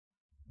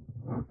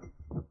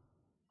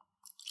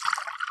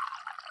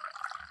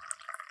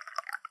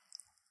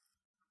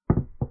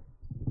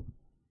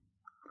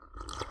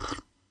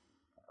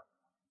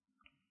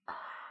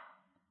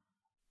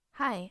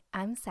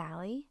I'm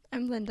Sally.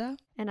 I'm Linda.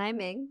 And I'm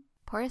Ming.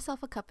 Pour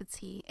yourself a cup of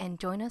tea and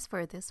join us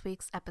for this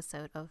week's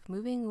episode of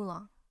Moving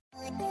Oolong.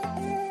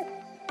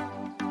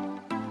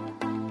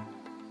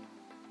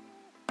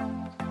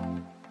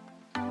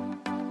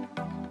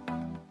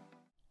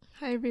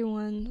 Hi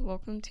everyone,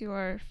 welcome to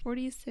our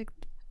 46th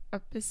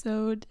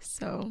episode.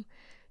 So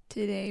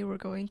today we're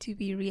going to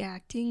be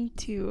reacting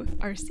to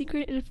our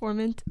secret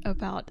informant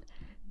about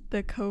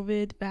the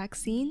COVID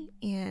vaccine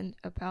and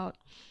about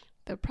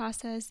the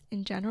process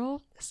in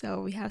general.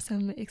 So we have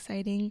some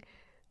exciting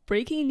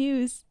breaking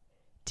news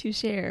to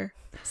share.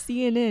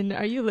 CNN,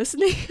 are you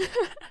listening?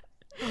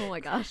 Oh my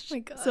gosh. Oh my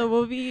God. So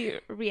we'll be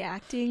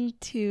reacting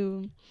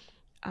to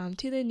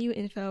the new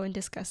info and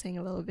discussing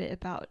a little bit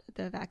about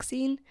the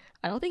vaccine.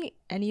 I don't think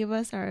any of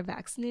us are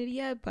vaccinated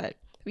yet, but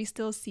we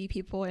still see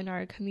people in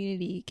our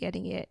community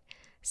getting it.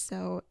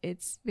 So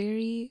it's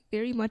very,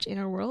 very much in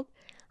our world.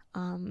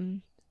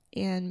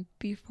 And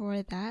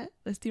before that,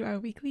 let's do our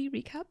weekly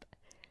recap.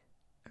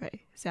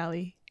 Okay,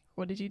 Sally,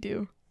 what did you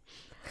do?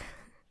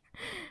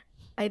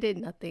 I did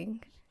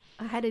nothing.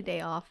 I had a day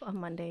off on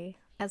Monday,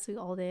 as we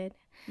all did,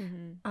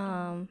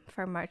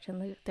 for Martin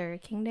Luther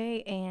King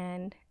Day,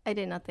 and I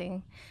did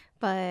nothing.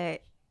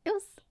 But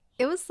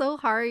it was so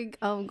hard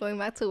going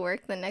back to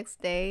work the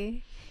next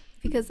day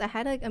because I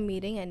had like a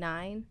meeting at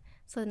 9.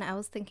 So then I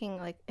was thinking,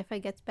 like, if I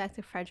get back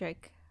to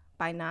Frederick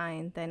by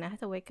 9, then I have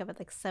to wake up at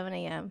like 7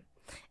 a.m.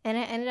 And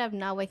I ended up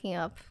not waking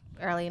up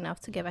early enough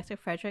to get back to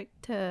Frederick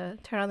to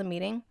turn on the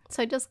meeting.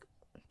 So I just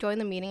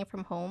joined the meeting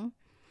from home.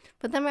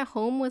 But then my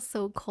home was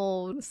so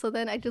cold. So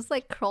then I just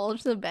like crawled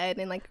into the bed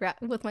and like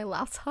with my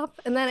laptop.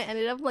 And then I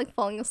ended up like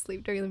falling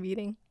asleep during the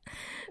meeting.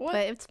 What?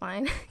 But it's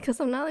fine because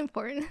I'm not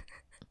important.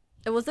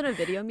 It wasn't a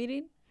video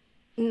meeting?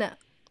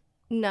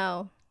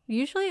 No.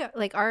 Usually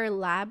like our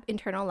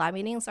internal lab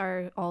meetings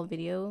are all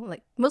video.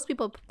 Like most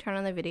people turn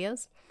on their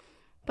videos.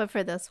 But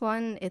for this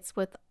one, it's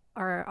with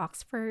our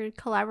Oxford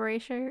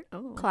collaborators.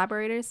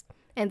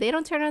 And they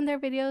don't turn on their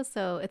videos.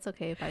 So it's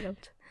okay if I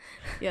don't.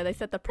 Yeah, they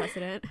set the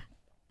precedent.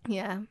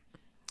 Yeah.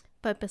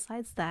 But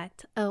besides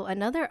that,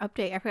 another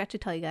update I forgot to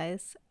tell you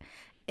guys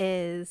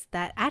is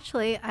that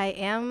actually I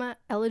am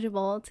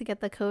eligible to get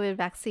the COVID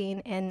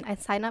vaccine, and I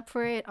signed up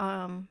for it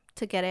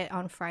to get it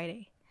on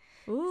Friday.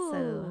 Ooh,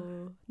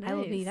 so nice. I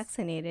will be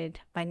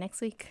vaccinated by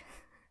next week.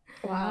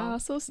 Wow,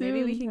 so soon.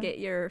 Maybe we can get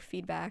your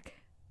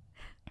feedback.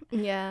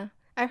 Yeah.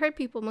 I heard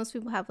most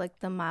people have like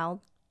the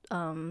mild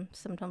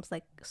symptoms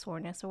like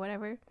soreness or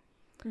whatever.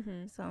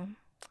 So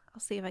I'll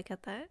see if I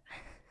get that.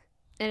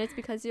 And it's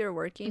because you're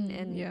working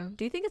in... Yeah.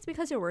 Do you think it's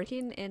because you're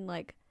working in,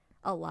 like,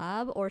 a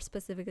lab or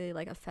specifically,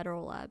 like, a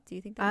federal lab? Do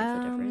you think that makes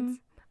a difference?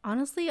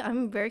 Honestly,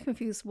 I'm very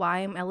confused why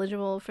I'm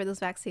eligible for this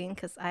vaccine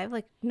because I have,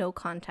 like, no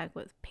contact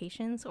with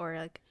patients or,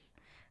 like...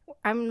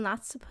 I'm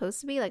not supposed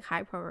to be, like,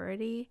 high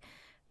priority.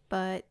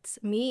 But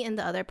me and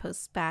the other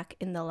post-bac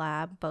in the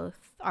lab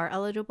both are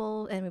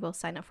eligible and we both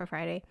signed up for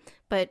Friday.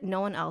 But no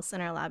one else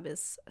in our lab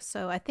is.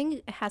 So I think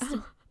it has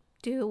to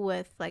do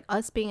with, like,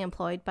 us being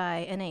employed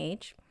by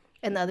NIH.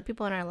 And the other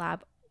people in our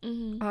lab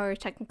are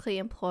technically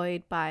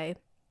employed by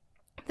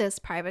this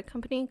private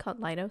company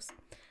called Leidos.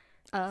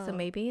 So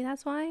maybe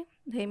that's why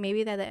they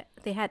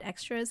had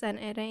extras at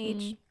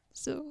NIH.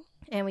 So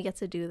and we get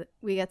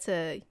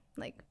to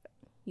like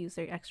use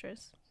their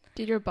extras.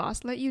 did your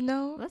boss let you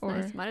know? That's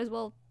nice. Might as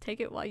well take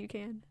it while you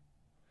can.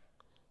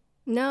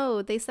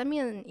 No, they sent me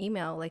an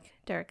email like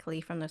directly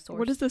from the source.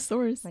 What is the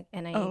source? Like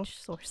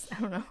NIH source. I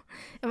don't know.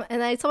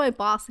 And I told my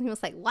boss, and he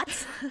was like,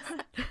 "What?"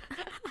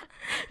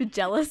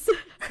 Jealous.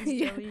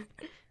 Yeah.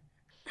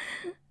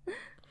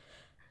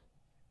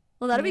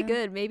 Well, that'll be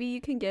good. Maybe you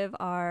can give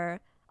our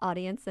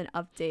audience an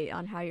update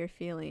on how you're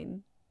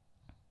feeling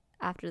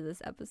after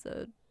this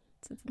episode,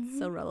 since it's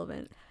so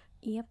relevant.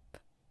 Yep.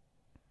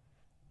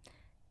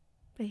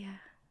 But yeah,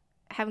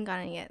 I haven't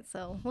gotten it yet,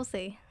 so we'll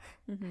see.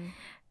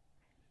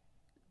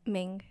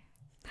 Ming,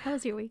 how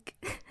was your week?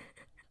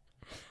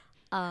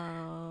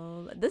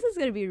 This is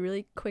gonna be a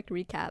really quick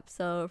recap.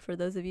 So for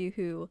those of you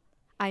who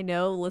I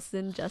know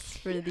listen just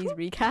for these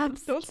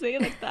recaps, Don't say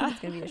it like that.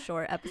 it's gonna be a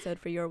short episode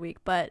for your week.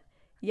 But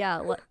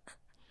yeah,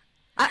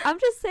 I'm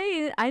just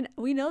saying.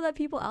 We know that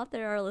people out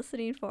there are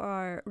listening for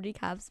our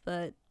recaps,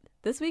 but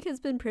this week has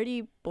been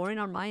pretty boring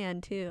on my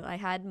end too. I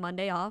had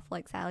Monday off,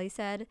 like Sally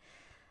said.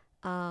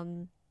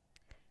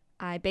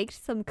 I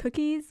baked some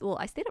cookies. Well,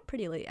 I stayed up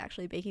pretty late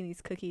actually baking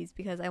these cookies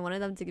because I wanted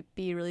them to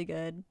be really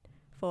good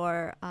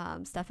for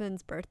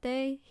Stefan's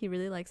birthday. He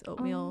really likes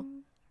oatmeal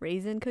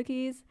raisin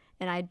cookies,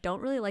 and I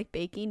don't really like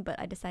baking, but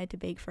I decided to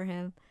bake for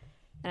him,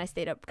 and I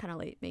stayed up kind of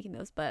late making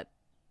those. But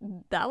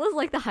that was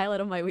like the highlight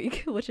of my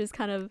week, which is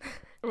kind of...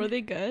 Were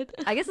they good?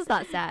 I guess it's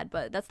not sad,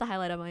 but that's the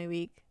highlight of my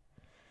week.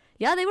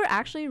 Yeah, they were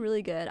actually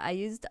really good. I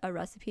used a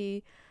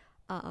recipe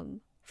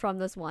from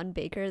this one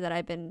baker that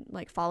I've been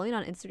like following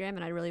on Instagram,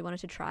 and I really wanted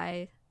to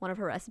try one of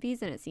her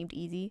recipes, and it seemed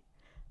easy,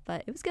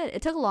 but it was good.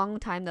 It took a long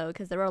time though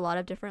because there were a lot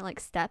of different like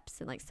steps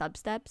and like sub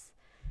steps,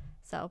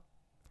 so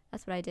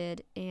that's what I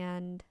did.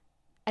 And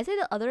I'd say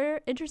the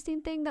other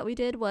interesting thing that we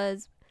did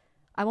was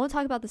I won't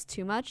talk about this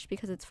too much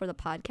because it's for the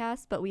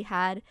podcast, but we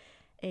had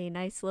a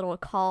nice little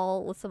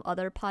call with some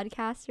other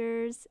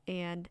podcasters,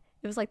 and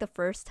it was like the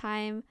first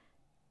time,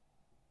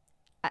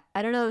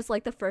 I don't know, it was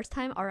like the first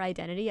time our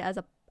identity as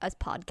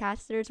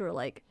podcasters were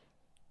like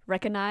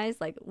recognized,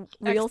 like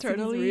real seems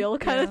real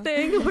kind of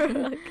thing.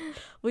 Where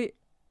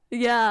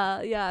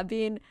like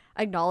being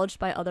acknowledged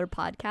by other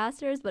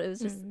podcasters, but it was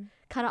just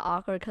kind of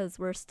awkward because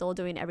we're still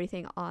doing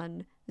everything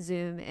on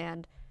Zoom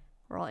and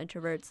we're all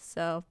introverts,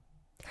 so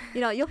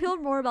you'll hear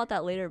more about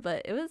that later,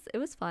 but it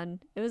was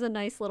fun. It was a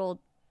nice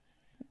little,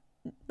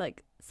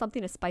 like,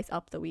 something to spice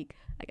up the week,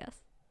 I guess.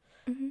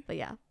 But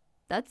yeah,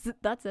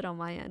 that's it on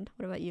my end.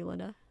 What about you,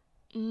 Linda?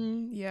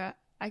 Yeah,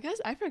 I guess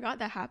I forgot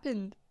that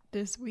happened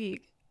this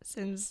week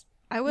since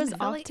I was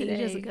off like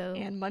today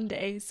and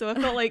Monday, so it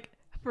felt like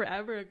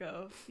forever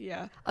ago.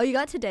 Yeah. Oh, you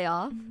got today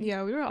off?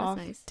 Yeah, we were off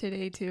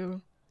today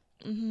too.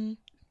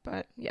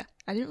 But yeah,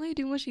 I didn't really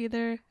do much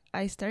either.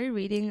 I started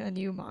reading a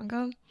new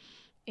manga,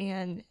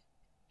 and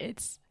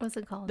what's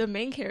it called? The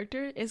main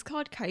character is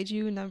called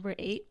Kaiju number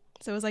 8.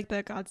 So it's like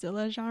the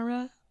Godzilla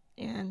genre,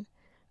 and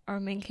our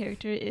main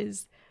character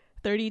is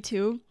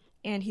 32,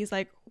 and he's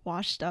like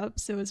washed up,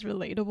 so it's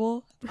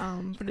relatable.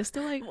 But it's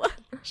still like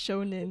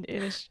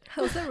shonen-ish.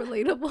 How is that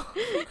relatable?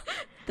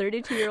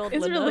 32-year-old.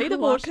 It's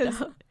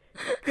relatable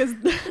because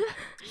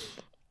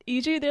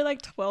usually they're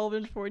like 12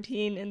 and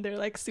 14, and they're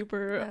like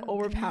super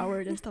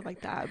overpowered and stuff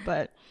like that.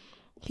 But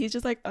he's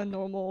just like a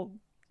normal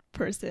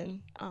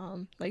person,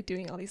 like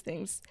doing all these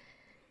things.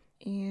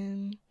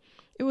 And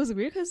it was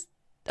weird because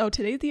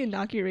today's the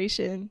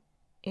inauguration,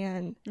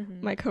 and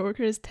my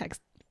coworkers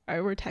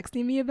were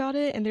texting me about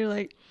it, and they're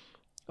like,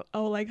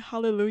 oh, like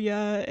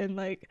hallelujah, and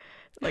like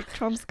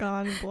Trump's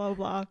gone and blah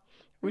blah,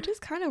 which is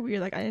kind of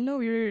weird. Like, I didn't know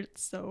we were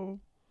so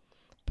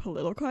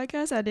political. I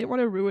guess I didn't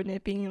want to ruin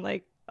it being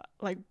like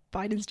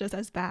Biden's just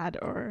as bad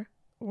or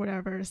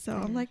whatever. So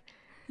I'm like,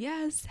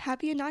 yes,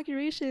 happy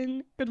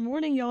inauguration, good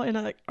morning y'all,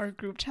 in our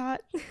group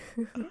chat.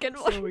 Good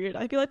morning. So weird.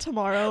 I feel like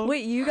tomorrow,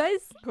 wait, you guys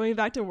going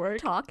back to work,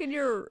 talk in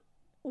your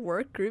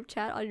work group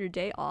chat on your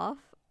day off?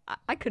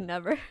 I could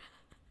never.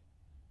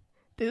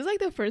 This is like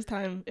the first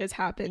time it's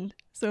happened,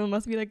 so it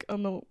must be like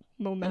a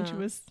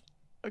momentous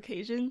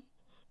occasion.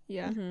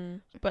 Yeah.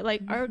 But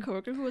like our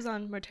coworker who was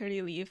on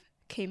maternity leave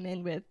came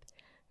in with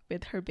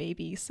her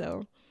baby,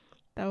 so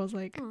that was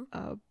like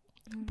a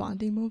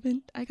bonding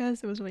moment, I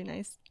guess. It was really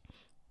nice.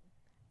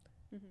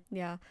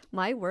 Yeah,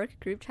 my work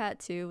group chat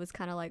too was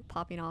kind of like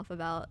popping off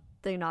about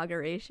the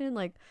inauguration.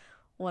 Like,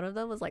 one of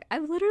them was like,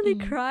 I've literally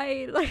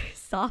cried, like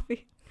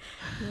sobbing.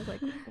 And I was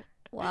like,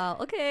 wow,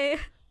 okay.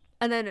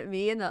 And then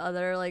me and the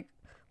other like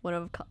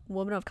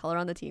woman of color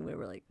on the team, we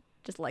were like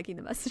just liking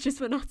the messages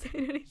but not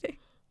saying anything.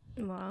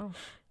 Wow.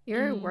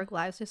 Your work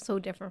lives are so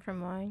different from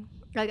mine.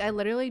 Like, I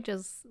literally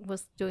just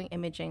was doing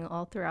imaging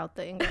all throughout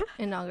the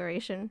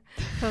inauguration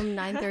from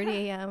 9:30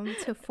 a.m.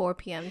 to 4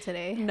 p.m.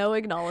 today. No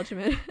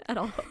acknowledgement at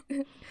all.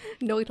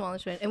 No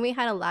acknowledgement. And we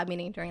had a lab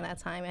meeting during that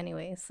time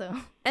anyway, so.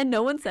 And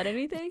no one said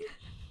anything?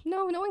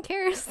 No one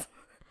cares.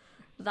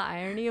 The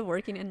irony of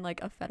working in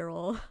like a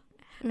federal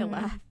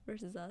lab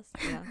versus us.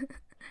 Yeah.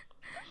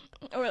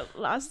 Or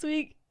last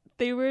week,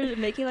 they were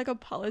making like a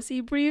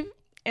policy brief,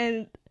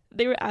 and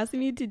they were asking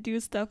me to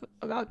do stuff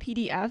about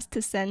PDFs to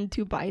send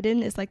to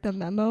Biden. It's like the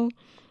memo.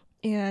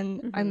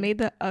 And I made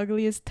the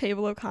ugliest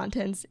table of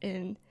contents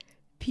in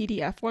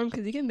PDF form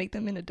because you can make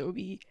them in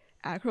Adobe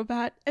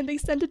Acrobat. And they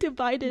sent it to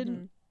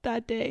Biden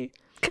that day.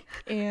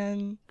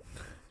 And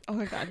oh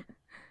my God,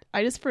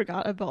 I just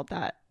forgot about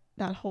that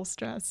whole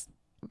stress.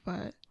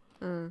 But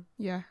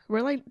yeah,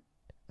 we're like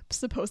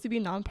supposed to be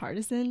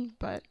nonpartisan,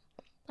 but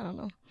I don't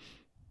know.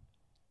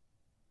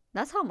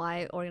 That's how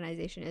my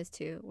organization is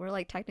too. We're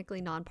like technically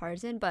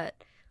nonpartisan, but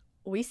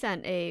we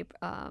sent a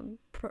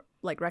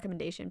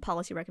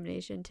policy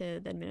recommendation to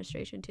the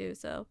administration too.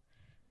 So,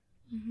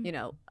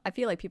 I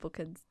feel like people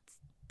could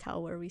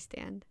tell where we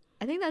stand.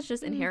 I think that's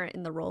just inherent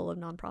in the role of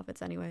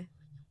nonprofits anyway.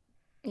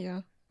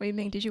 Yeah. Wait,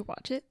 Ming, did you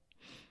watch it?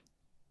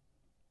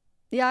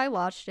 Yeah, I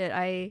watched it.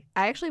 I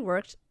actually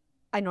worked.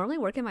 I normally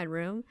work in my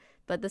room,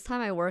 but this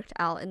time I worked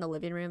out in the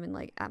living room and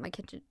like at my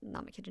kitchen,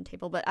 not my kitchen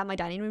table, but at my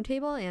dining room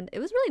table. And it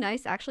was really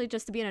nice actually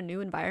just to be in a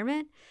new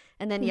environment.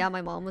 And then,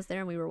 my mom was there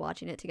and we were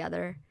watching it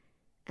together.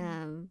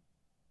 Yeah.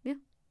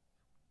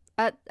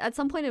 At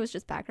some point it was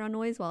just background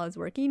noise while I was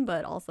working,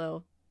 but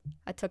also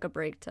I took a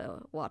break to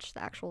watch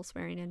the actual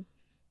swearing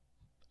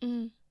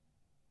in.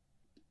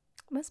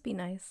 Must be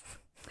nice.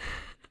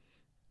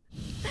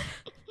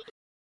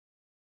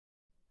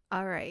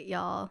 All right,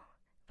 y'all.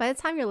 By the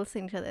time you're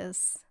listening to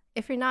this,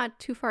 if you're not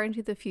too far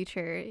into the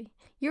future,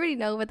 you already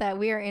know that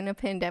we are in a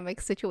pandemic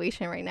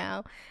situation right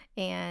now.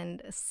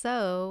 And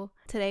so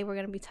today we're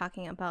going to be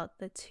talking about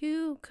the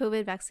 2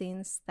 COVID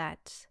vaccines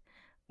that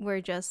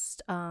were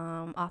just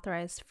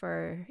authorized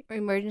for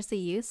emergency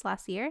use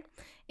last year.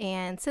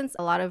 And since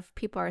a lot of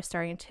people are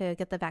starting to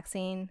get the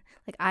vaccine,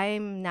 like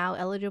I'm now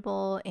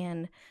eligible,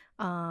 and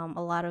a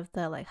lot of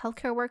the like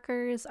healthcare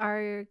workers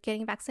are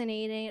getting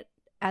vaccinated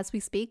as we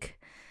speak.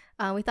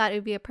 We thought it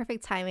would be a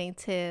perfect timing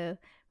to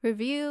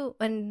review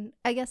and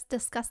I guess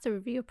discuss the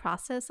review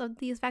process of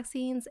these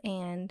vaccines.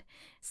 And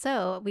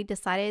so we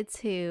decided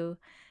to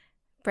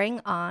bring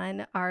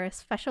on our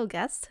special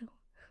guest,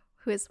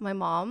 who is my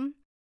mom,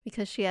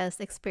 because she has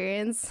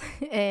experience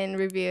in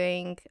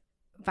reviewing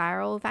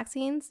viral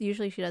vaccines.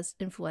 Usually she does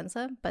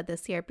influenza, but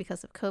this year,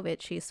 because of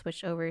COVID, she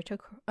switched over to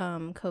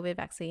COVID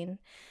vaccine.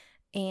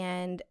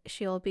 And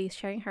she'll be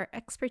sharing her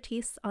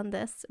expertise on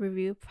this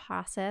review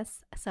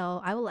process.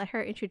 So I will let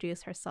her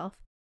introduce herself.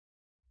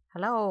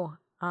 Hello,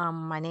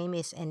 my name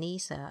is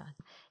Anissa,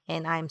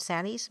 and I'm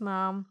Sally's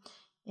mom.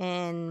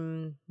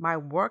 And my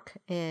work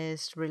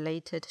is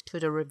related to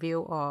the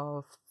review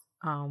of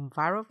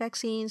viral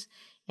vaccines.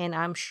 And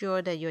I'm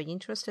sure that you're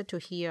interested to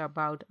hear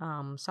about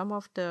some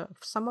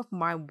of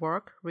my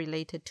work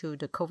related to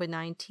the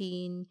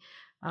COVID-19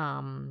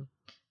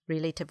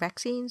 related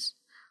vaccines.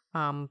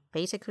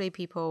 Basically,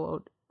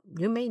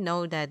 you may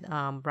know that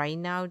right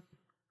now,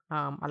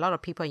 a lot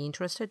of people are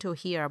interested to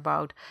hear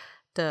about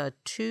the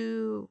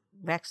two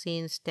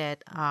vaccines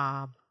that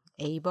are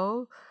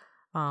able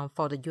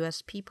for the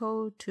U.S.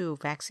 people to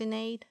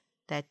vaccinate,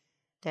 that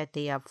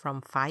they are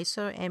from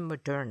Pfizer and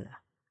Moderna.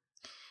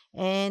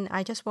 And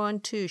I just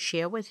want to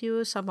share with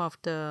you some of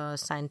the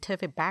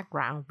scientific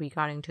background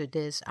regarding to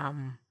these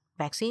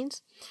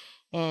vaccines.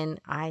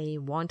 And I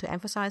want to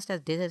emphasize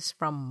that this is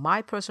from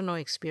my personal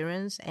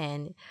experience,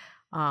 and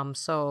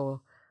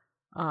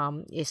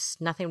it's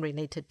nothing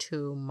related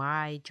to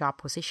my job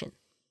position.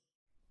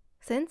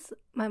 Since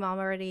my mom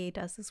already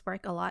does this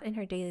work a lot in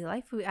her daily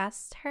life, we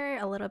asked her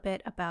a little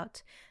bit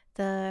about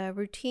the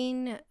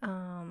routine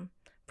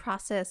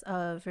process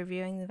of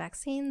reviewing the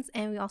vaccines,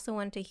 and we also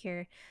wanted to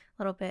hear a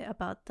little bit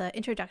about the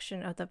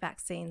introduction of the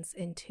vaccines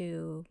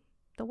into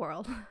the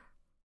world.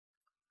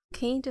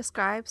 Can you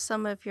describe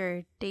some of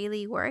your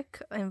daily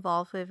work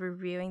involved with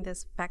reviewing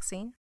this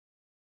vaccine?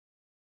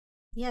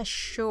 Yeah,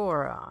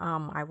 sure.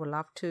 I would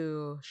love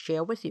to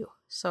share with you.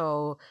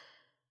 So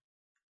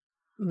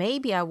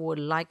maybe I would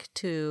like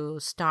to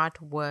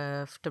start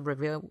with the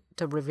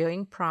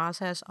reviewing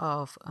process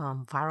of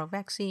viral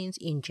vaccines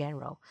in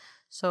general.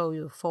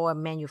 So for a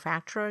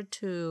manufacturer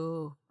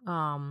to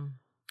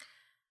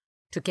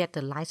get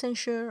the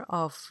licensure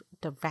of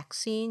the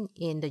vaccine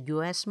in the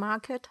U.S.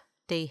 market,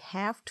 they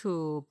have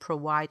to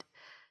provide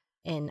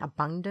an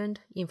abundant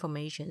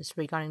information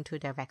regarding to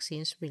their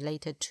vaccines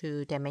related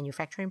to their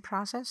manufacturing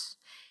process,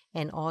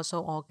 and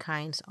also all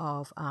kinds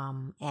of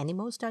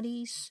animal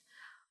studies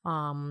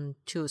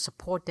to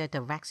support that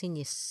the vaccine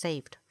is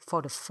safe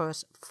for the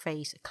first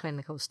phase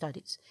clinical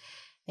studies.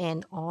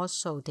 And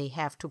also they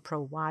have to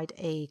provide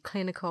a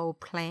clinical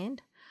plan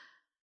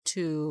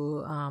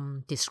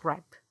to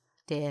describe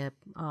their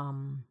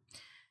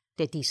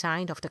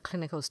design of the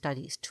clinical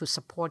studies to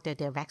support that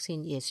their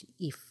vaccine is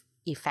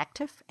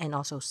effective and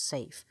also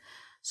safe.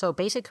 So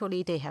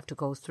basically, they have to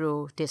go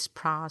through this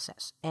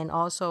process. And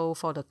also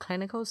for the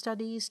clinical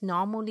studies,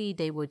 normally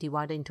they will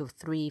divide into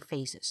 3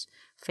 phases: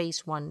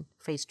 phase 1,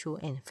 phase 2,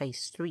 and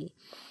phase 3.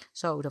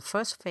 So the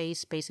first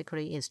phase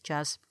basically is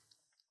just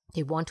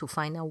they want to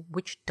find out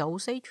which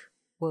dosage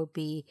will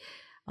be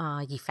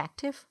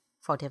effective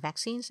for the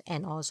vaccines,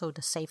 and also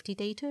the safety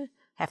data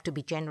have to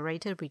be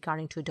generated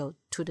regarding to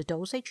the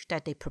dosage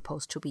that they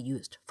propose to be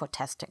used for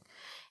testing.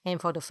 And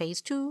for the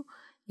phase 2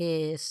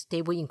 is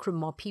they will include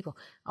more people.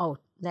 Oh,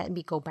 let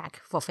me go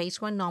back. For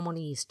phase 1,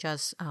 normally it's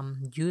just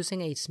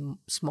using a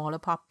smaller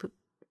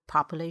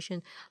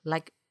population,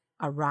 like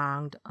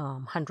around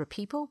 100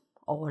 people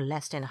or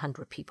less than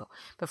 100 people.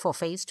 But for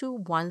phase 2,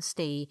 once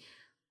they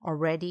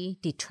already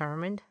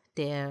determined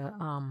their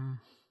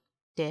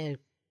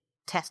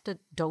tested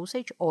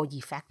dosage or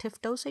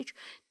effective dosage,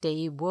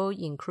 they will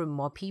include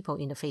more people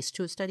in the phase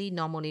 2 study.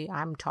 Normally,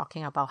 I'm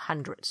talking about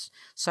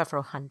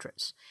several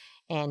hundreds.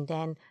 And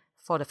then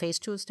for the phase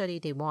 2 study,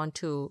 they want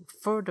to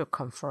further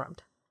confirm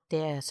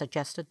their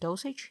suggested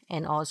dosage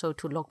and also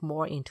to look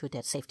more into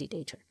their safety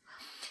data.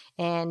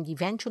 And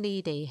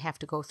eventually, they have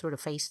to go through the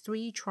phase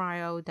 3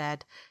 trial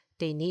that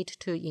they need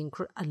to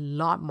include a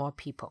lot more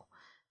people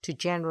to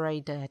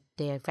generate that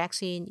their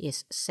vaccine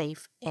is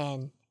safe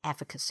and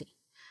efficacy.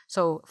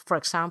 So, for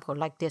example,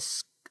 like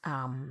this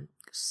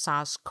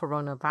SARS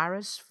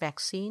coronavirus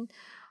vaccine,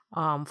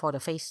 for the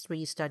phase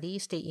 3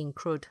 studies, they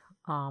include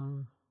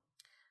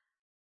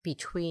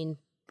between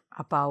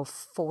about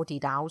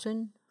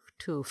 40,000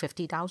 to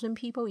 50,000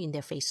 people in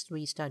their phase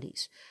 3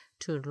 studies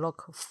to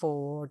look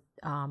for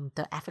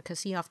the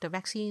efficacy of the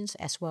vaccines,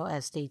 as well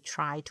as they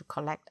try to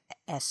collect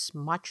as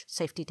much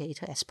safety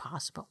data as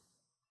possible.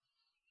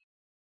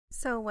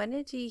 So when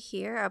did you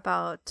hear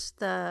about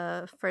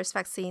the first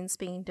vaccines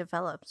being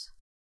developed?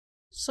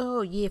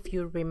 So if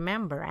you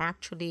remember,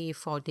 actually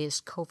for this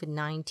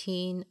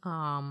COVID-19,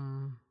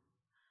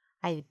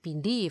 I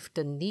believe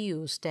the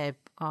news that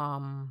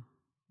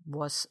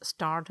was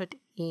started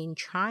in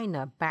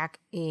China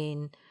back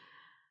in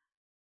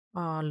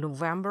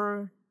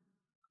November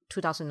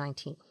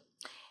 2019.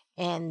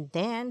 And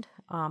then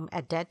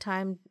at that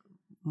time,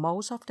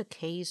 most of the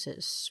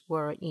cases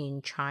were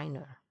in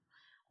China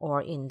or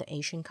in the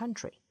Asian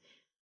country.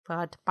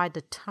 But by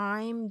the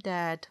time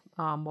that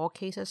more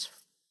cases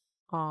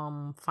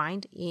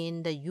find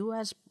in the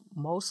US,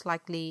 most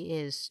likely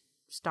is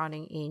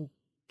starting in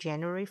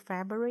January,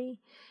 February.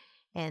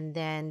 And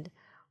then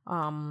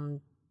the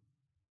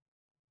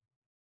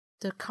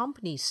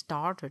company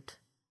started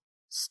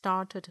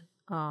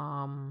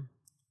not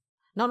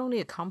only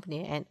a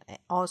company and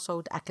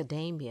also the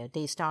academia.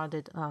 They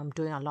started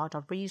doing a lot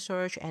of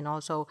research and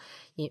also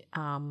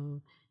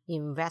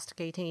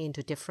investigating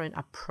into different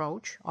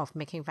approach of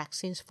making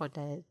vaccines for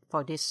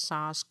this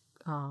SARS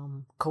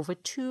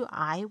COVID-2.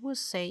 I would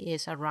say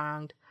is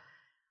around,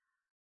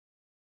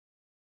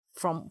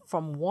 from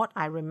what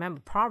I remember,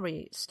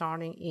 probably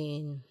starting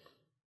in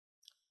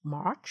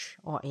March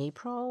or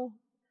April.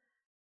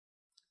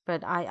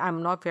 But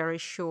I'm not very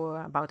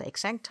sure about the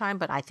exact time,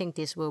 but I think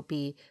this will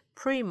be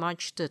pretty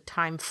much the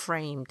time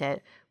frame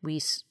that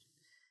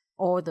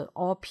all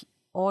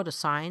the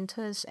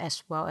scientists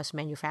as well as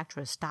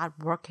manufacturers start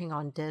working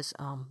on this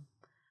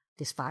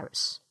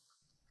virus.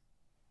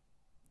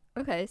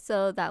 Okay,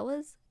 so that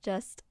was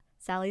just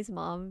Sally's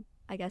mom,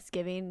 I guess,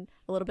 giving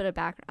a little bit of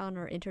background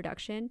or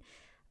introduction.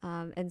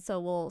 And so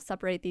we'll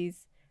separate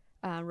these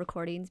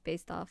recordings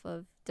based off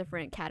of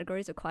different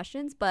categories of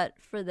questions. But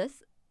for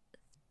this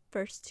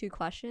first two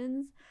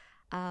questions,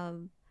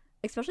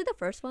 especially the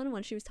first one,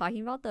 when she was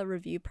talking about the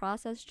review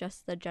process,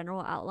 just the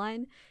general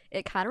outline,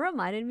 it kind of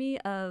reminded me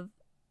of,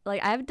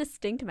 like, I have a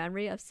distinct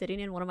memory of sitting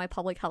in one of my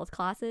public health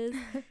classes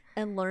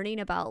and learning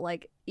about,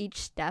 like,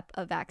 each step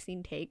a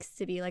vaccine takes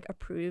to be, like,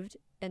 approved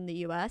in the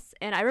US.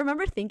 And I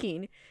remember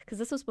thinking, because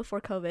this was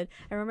before COVID,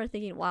 I remember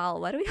thinking, wow,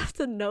 why do we have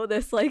to know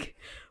this? Like,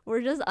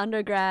 we're just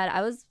undergrad.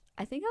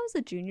 I think I was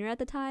a junior at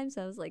the time,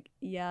 so I was like,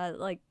 yeah,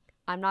 like,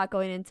 I'm not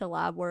going into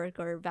lab work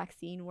or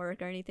vaccine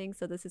work or anything,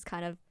 so this is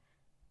kind of,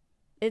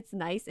 it's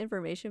nice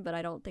information, but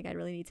I don't think I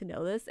really need to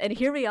know this. And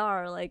here we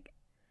are, like,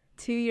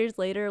 2 years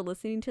later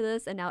listening to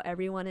this, and now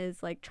everyone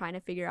is, like, trying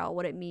to figure out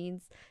what it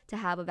means to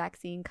have a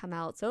vaccine come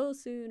out so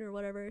soon or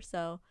whatever.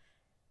 So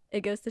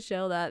it goes to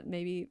show that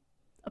maybe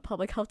a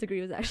public health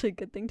degree was actually a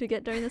good thing to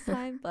get during this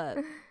time. But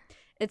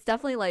it's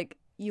definitely, like,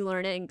 you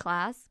learn it in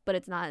class, but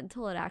it's not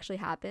until it actually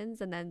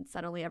happens, and then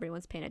suddenly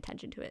everyone's paying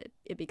attention to it.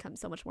 It becomes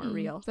so much more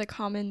real. It's like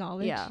common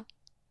knowledge.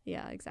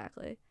 Yeah,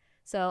 exactly.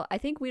 So I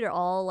think we are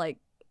all, like,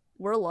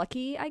 we're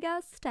lucky, I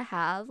guess, to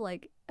have,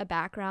 like, a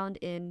background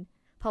in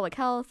public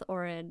health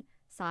or in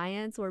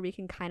science where we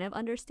can kind of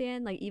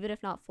understand, like, even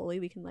if not fully,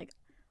 we can, like,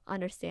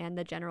 understand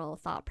the general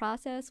thought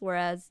process.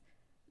 Whereas,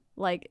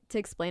 like, to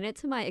explain it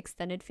to my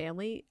extended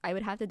family, I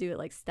would have to do it,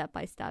 like, step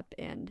by step,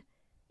 and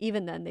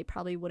even then they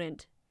probably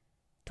wouldn't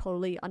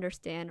totally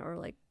understand or,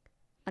 like,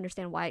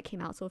 understand why it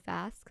came out so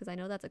fast, because I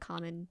know that's a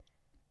common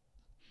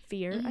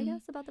fear, I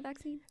guess, about the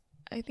vaccine.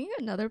 I think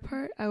another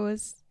part I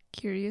was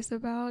curious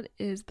about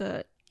is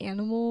the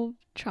animal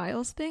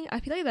trials thing. I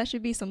feel like that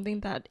should be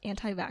something that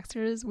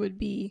anti-vaxxers would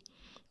be,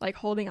 like,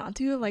 holding on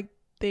to. Like,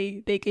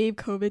 they gave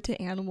COVID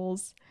to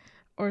animals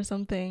or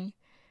something.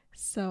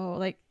 So,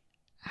 like,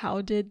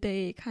 how did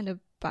they kind of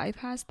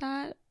bypass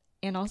that?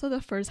 And also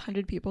the first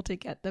 100 people to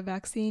get the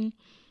vaccine,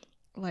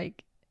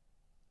 like,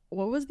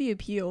 what was the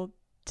appeal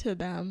to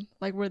them?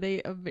 Like, were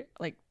they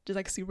like just,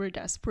 like, super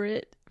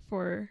desperate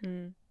for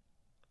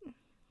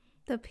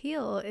The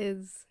appeal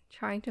is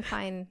trying to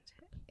find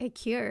a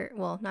cure.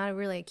 Well, not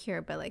really a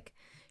cure, but, like,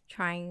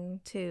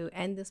 trying to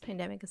end this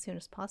pandemic as soon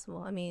as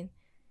possible. I mean,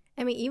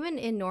 even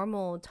in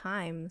normal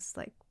times,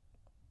 like,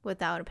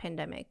 without a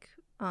pandemic,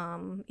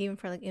 even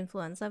for, like,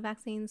 influenza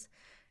vaccines,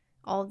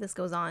 all of this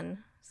goes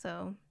on.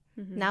 So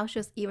now it's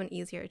just even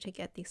easier to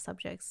get these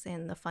subjects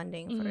and the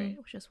funding for it,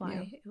 which is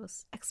why it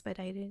was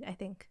expedited, I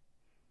think.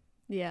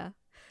 Yeah.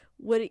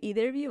 Would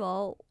either of you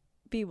all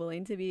be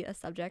willing to be a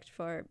subject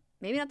for,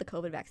 maybe not the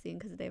COVID vaccine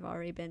because they've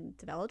already been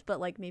developed,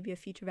 but, like, maybe a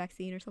future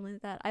vaccine or something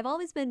like that? I've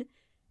always been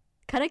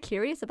kind of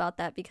curious about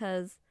that,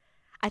 because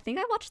I think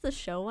I watched the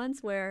show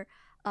once where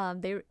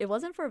it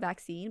wasn't for a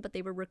vaccine, but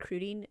they were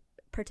recruiting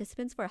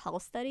participants for a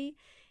health study,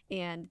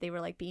 and they were,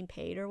 like, being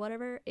paid or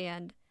whatever,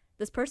 and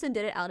this person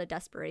did it out of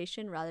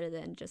desperation rather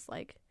than just,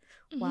 like,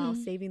 wow,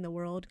 saving the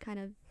world, kind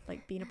of,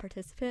 like, being a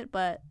participant.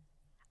 But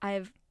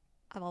I've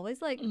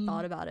always, like,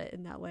 thought about it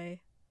in that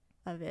way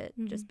of it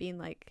just being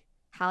like,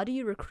 how do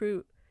you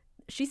recruit?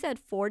 She said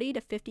 40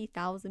 to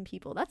 50,000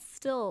 people. That's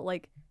still,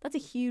 like, that's a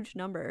huge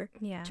number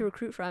to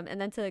recruit from. And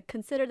then to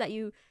consider that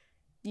you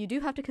do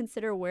have to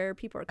consider where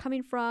people are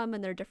coming from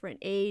and their different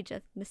age,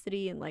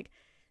 ethnicity, and, like,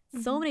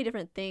 so many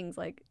different things.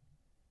 Like,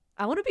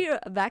 I want to be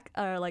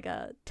like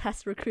a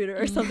test recruiter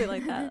or something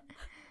like that.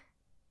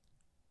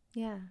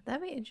 Yeah,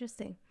 that'd be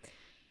interesting.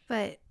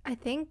 But I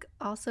think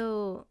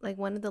also, like,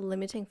 one of the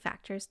limiting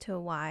factors to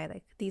why,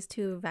 like, these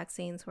two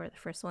vaccines were the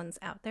first ones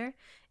out there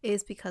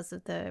is because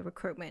of the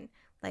recruitment.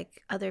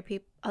 Like, other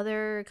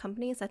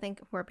companies, I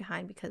think, were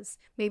behind because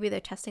maybe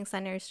their testing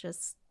centers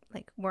just,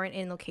 like, weren't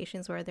in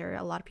locations where there are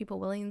a lot of people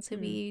willing to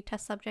be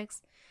test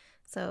subjects.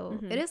 So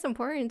it is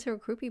important to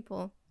recruit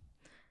people.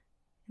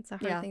 It's a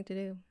hard thing to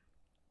do.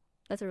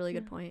 That's a really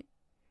good point.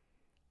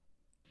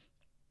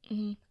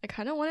 I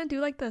kind of want to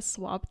do, like, the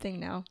swab thing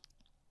now.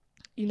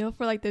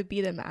 for like the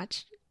Be the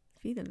Match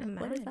Feed them.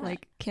 What is that?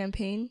 like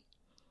campaign.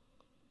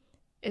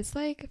 It's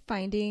like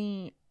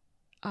finding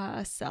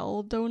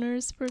cell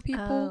donors for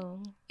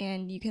people,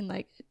 and you can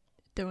like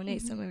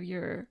donate some of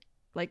your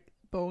like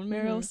bone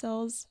marrow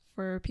cells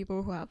for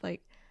people who have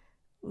like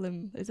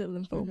is it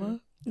lymphoma?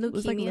 Leukemia.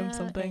 It's like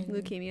something.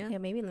 Leukemia. Yeah,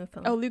 maybe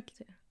lymphoma. Oh,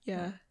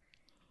 yeah.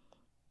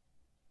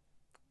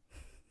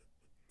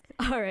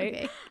 All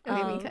right.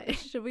 Okay.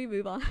 Should we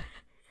move on?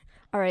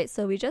 All right.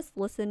 So we just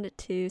listened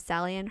to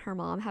Sally and her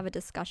mom have a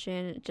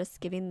discussion, just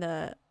giving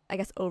the, I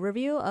guess,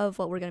 overview of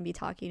what we're going to be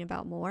talking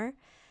about more.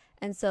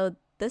 And so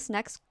this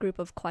next group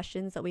of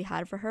questions that we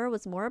had for her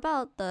was more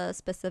about the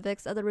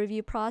specifics of the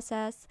review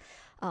process,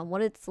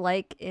 what it's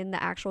like in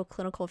the actual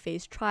clinical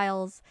phase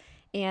trials.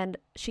 And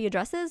she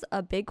addresses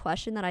a big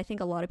question that I think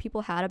a lot of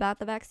people had about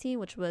the vaccine,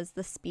 which was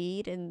the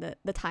speed and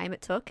the time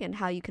it took and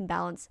how you can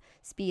balance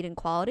speed and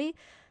quality.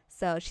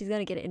 So she's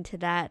going to get into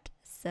that.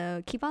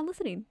 So keep on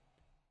listening.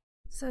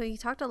 So you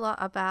talked a lot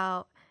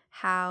about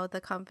how the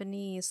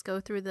companies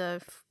go through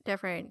the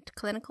different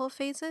clinical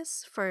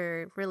phases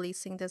for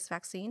releasing this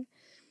vaccine.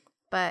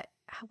 But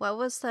what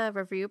was the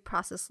review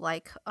process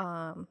like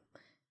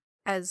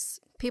as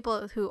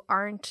people who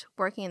aren't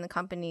working in the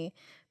company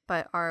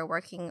but are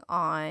working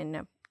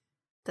on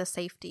the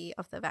safety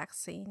of the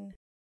vaccine?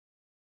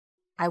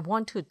 I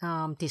want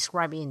to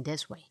describe it in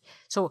this way.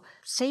 So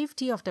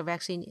safety of the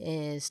vaccine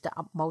is the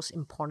most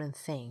important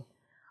thing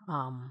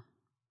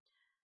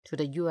to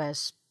the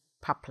U.S.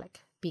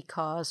 public,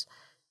 because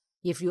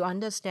if you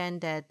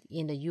understand that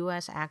in the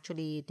U.S.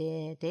 actually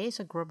there is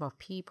a group of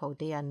people,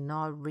 they are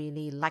not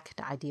really like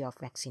the idea of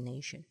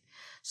vaccination.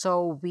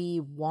 So we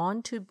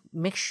want to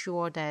make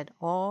sure that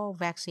all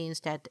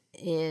vaccines that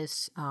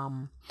is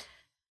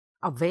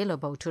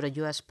available to the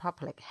U.S.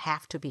 public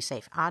have to be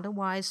safe.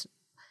 Otherwise,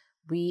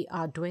 we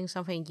are doing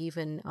something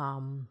even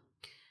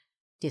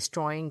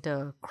destroying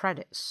the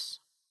credits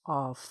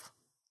of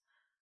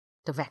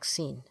the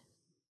vaccine,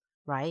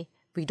 right?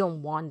 We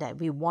don't want that.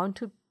 We want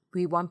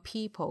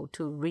people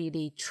to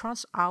really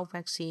trust our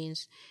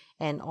vaccines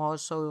and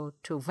also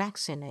to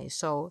vaccinate.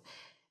 So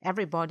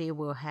everybody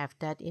will have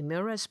that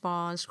immune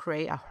response,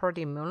 create a herd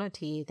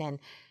immunity, then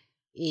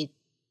it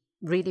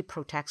really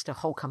protects the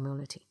whole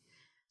community.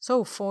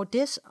 So for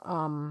this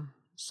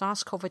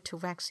SARS-CoV-2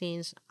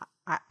 vaccines,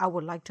 I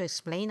would like to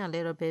explain a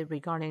little bit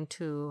regarding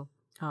to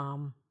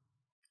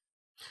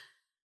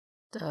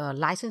the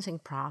licensing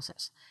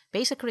process.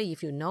 Basically,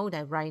 if you know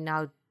that right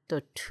now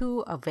the two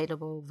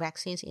available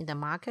vaccines in the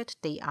market,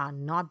 they are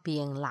not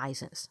being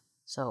licensed.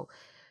 So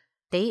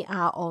they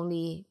are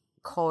only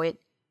called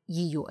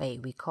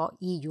EUA. We call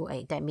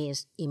EUA. That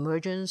means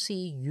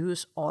Emergency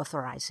Use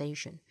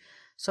Authorization.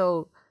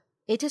 So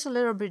it is a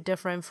little bit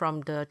different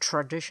from the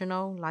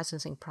traditional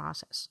licensing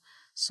process.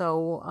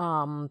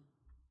 So,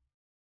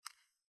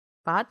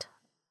 but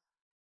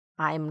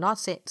I'm not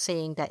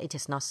saying that it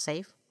is not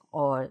safe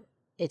or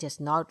it is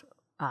not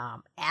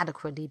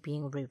adequately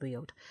being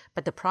reviewed,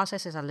 but the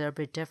process is a little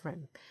bit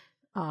different.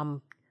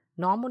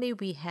 Normally,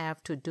 we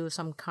have to do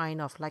some kind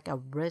of like a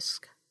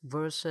risk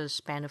versus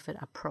benefit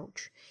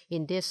approach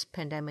in this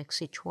pandemic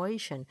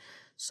situation.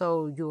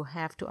 So you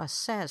have to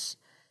assess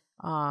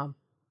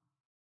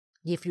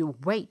if you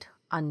wait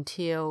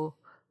until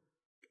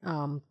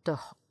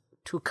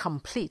to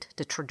complete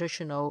the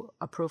traditional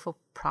approval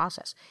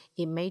process,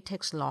 it may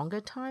take longer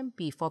time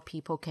before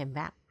people can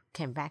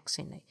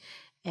vaccinate.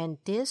 And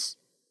this,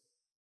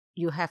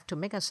 you have to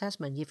make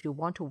assessment if you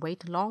want to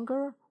wait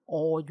longer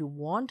or you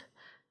want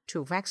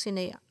to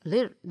vaccinate a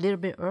little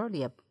bit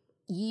earlier,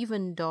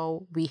 even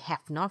though we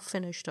have not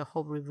finished the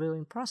whole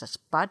reviewing process.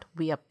 But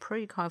we are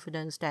pretty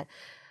confident that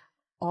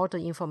all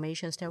the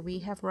information that we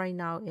have right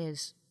now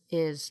is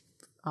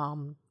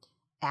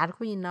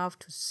adequate enough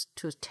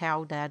to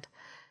tell that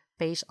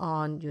based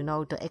on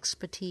the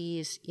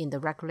expertise in the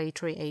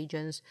regulatory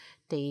agents,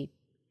 they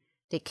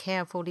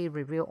carefully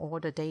review all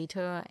the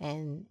data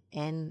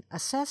and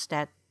assess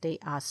that they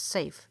are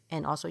safe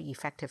and also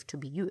effective to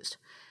be used.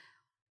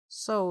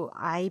 So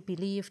I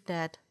believe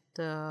that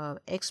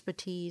the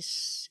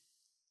expertise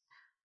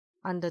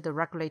under the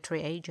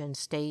regulatory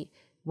agents,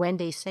 when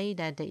they say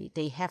that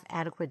they have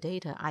adequate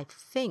data, I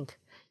think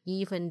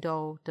even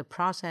though the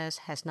process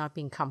has not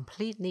been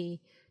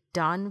completely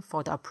done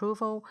for the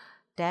approval,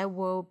 that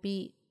will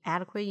be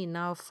adequate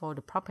enough for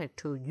the public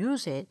to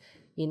use it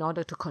in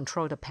order to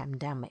control the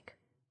pandemic.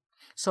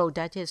 So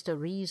that is the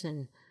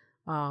reason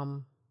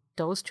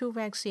those two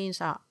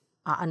vaccines are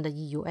under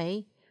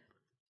EUA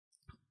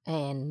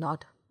and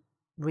not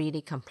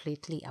really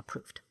completely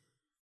approved.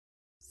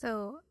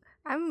 So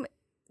I'm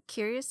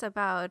curious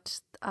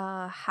about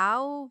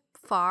how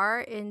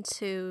far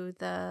into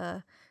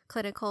the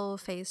clinical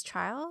phase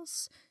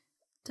trials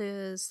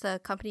does the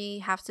company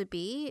have to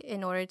be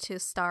in order to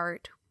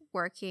start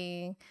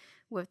working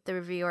with the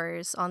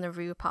reviewers on the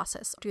review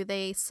process? Do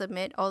they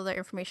submit all their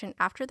information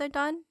after they're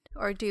done,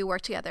 or do you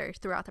work together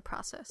throughout the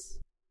process?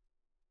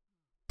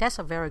 That's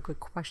a very good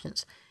question.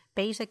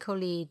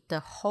 Basically, the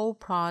whole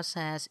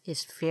process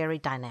is very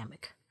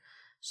dynamic.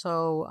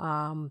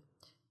 So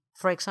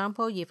For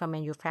example, if a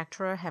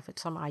manufacturer have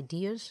some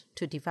ideas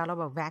to develop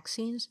a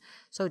vaccines,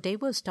 so they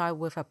will start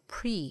with a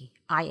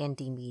pre-IND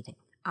meeting.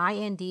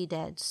 IND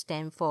that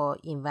stands for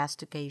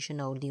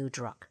investigational new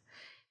drug.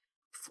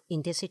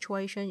 In this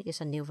situation,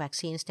 it's a new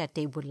vaccines that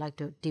they would like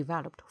to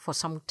develop for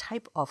some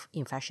type of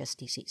infectious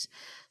disease.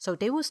 So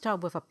they will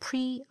start with a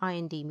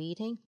pre-IND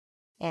meeting,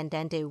 and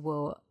then they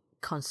will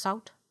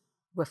consult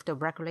with the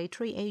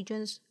regulatory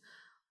agents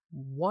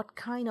what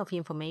kind of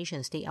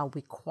information they are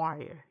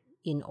required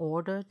in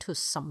order to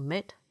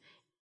submit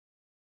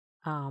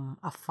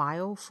a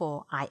file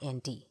for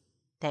IND.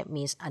 That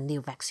means a new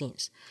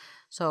vaccines.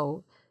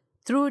 So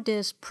through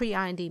this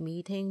pre-IND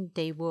meeting,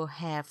 they will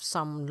have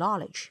some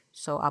knowledge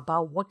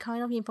about what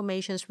kind of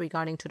information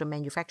regarding to the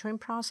manufacturing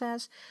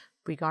process,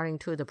 regarding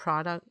to the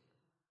product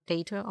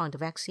data on the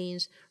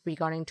vaccines,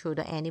 regarding to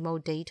the animal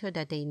data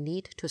that they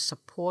need to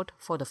support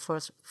for the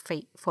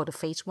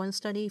phase 1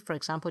 study. For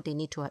example, they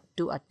need to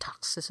do a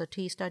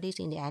toxicity studies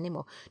in the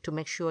animal to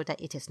make sure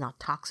that it is not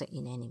toxic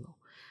in animal.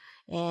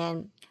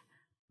 And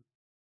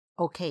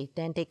okay,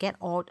 then they get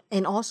all,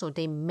 and also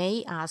they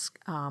may ask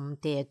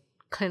their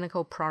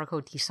clinical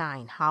protocol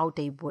design, how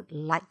they would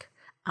like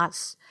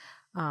us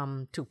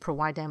to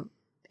provide them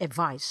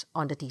advice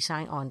on the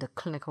design on the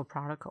clinical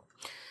protocol.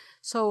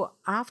 So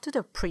after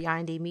the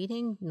pre-IND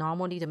meeting,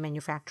 normally the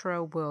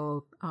manufacturer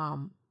will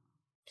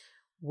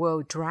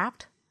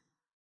draft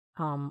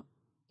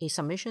a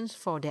submissions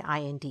for the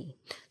IND.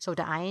 So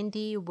the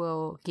IND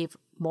will give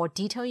more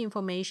detailed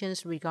information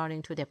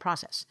regarding to their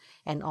process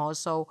and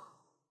also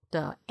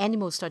the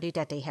animal study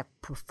that they have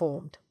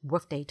performed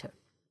with data.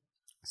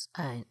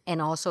 And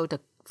also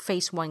the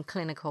phase 1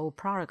 clinical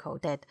protocol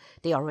that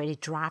they already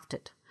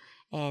drafted.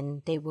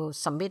 And they will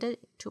submit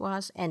it to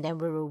us, and then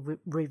we will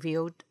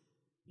review,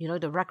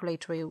 the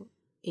regulatory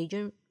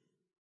agent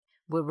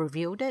will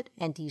review it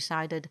and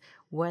decided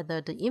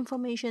whether the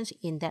information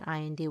in that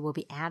IND will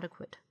be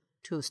adequate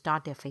to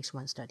start their phase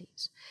 1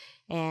 studies.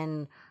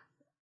 And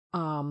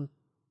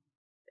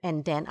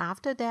then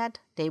after that,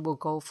 they will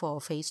go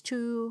for phase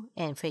 2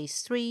 and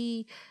phase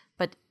 3.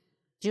 But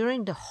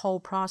during the whole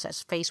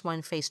process, phase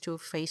 1, phase 2,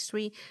 phase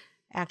 3,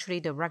 actually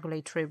the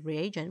regulatory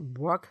reagent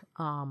work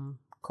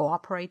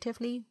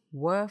cooperatively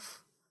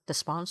with the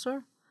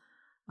sponsor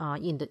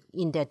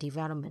in their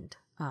development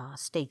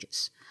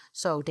stages.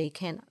 So they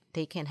can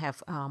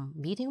have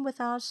meeting with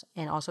us,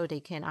 and also they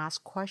can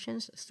ask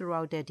questions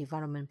throughout their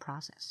development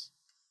process.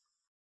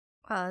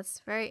 Wow,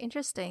 that's very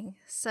interesting.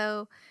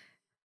 So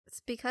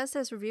it's because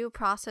this review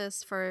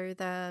process for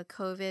the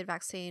COVID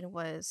vaccine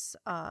was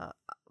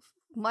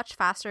much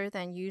faster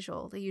than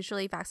usual.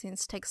 Usually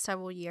vaccines take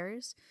several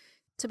years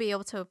to be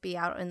able to be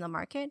out in the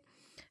market.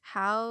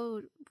 How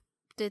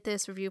did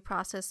this review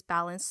process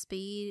balance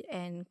speed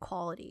and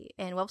quality?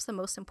 And what was the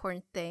most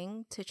important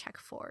thing to check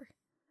for?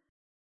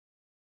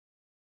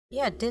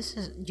 Yeah,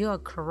 you're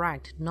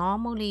correct.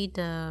 Normally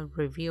the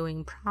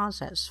reviewing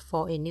process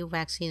for a new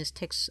vaccine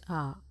takes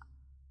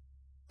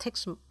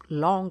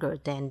longer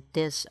than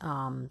this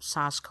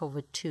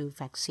SARS-CoV-2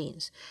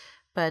 vaccines.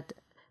 But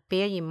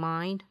bear in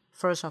mind,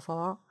 first of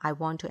all, I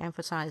want to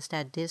emphasize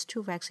that these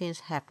 2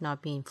 vaccines have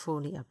not been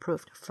fully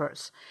approved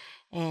first.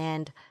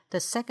 And the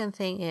second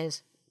thing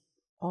is,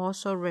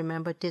 also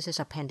remember this is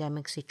a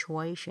pandemic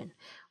situation.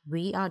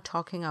 We are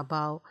talking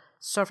about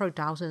several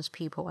thousands of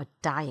people are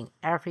dying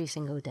every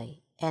single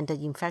day. And the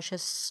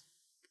infectious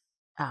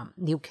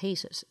new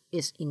cases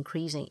is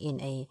increasing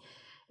in an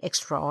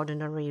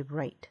extraordinary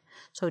rate.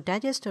 So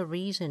that is the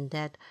reason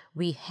that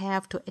we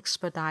have to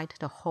expedite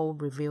the whole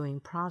reviewing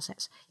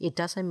process. It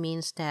doesn't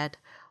mean that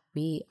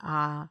we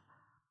are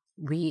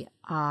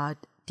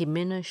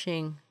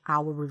diminishing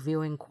our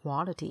reviewing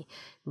quality.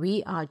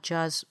 We are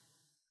just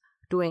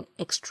doing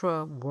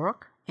extra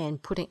work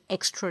and putting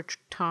extra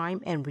time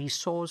and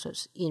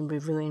resources in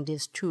reviewing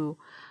these 2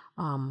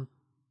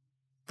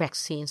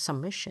 vaccine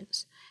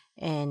submissions,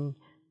 and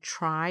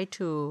try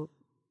to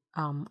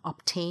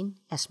obtain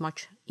as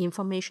much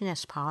information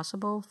as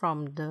possible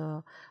from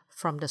the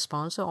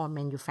sponsor or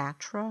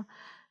manufacturer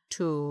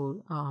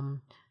to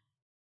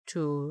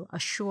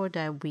assure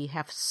that we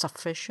have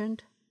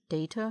sufficient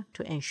data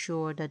to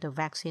ensure that the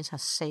vaccines are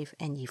safe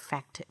and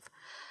effective.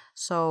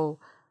 So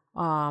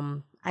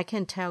I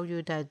can tell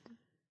you that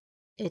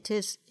it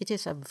is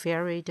a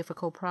very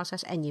difficult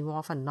process and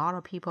involve a lot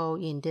of people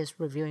in this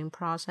reviewing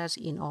process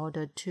in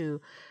order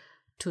to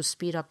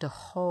speed up the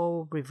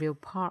whole review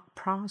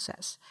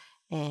process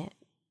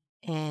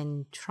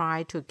and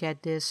try to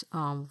get these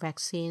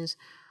vaccines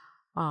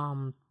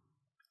to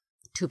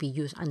be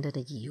used under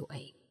the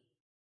EUA.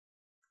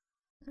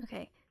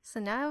 Okay,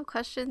 so now I have a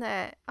question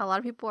that a lot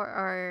of people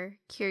are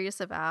curious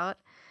about,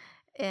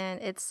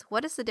 and it's,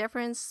 what is the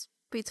difference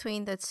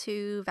between the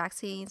 2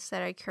 vaccines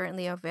that are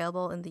currently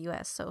available in the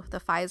US, so the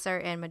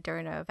Pfizer and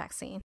Moderna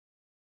vaccine?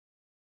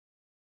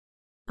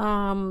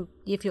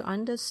 If you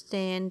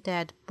understand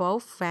that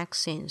both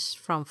vaccines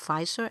from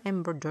Pfizer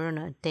and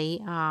Moderna, they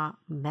are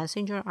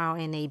messenger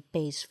RNA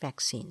based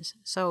vaccines.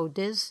 So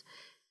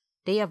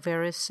they are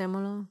very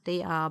similar.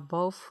 They are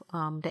both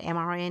the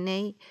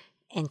mRNA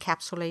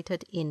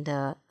encapsulated in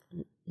the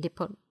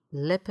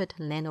lipid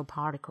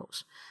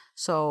nanoparticles.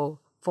 So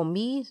for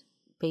me,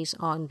 based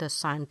on the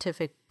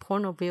scientific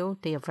point of view,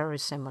 they are very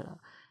similar.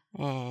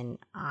 And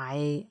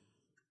I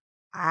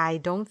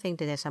don't think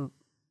that there's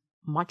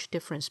much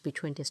difference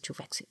between these two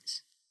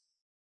vaccines.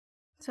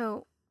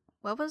 So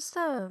what was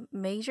the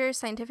major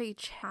scientific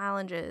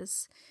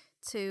challenges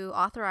to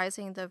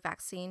authorizing the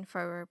vaccine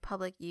for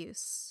public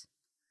use?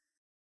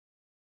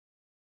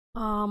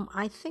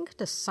 I think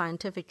the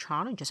scientific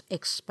challenges,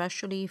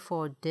 especially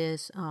for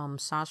this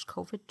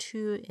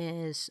SARS-CoV-2,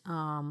 is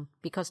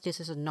because this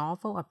is a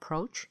novel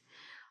approach.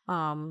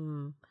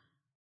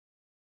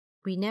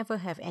 We never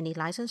have any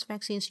licensed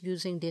vaccines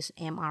using this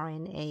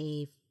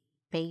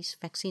mRNA-based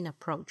vaccine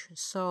approach.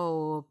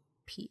 So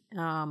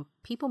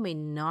people may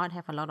not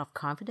have a lot of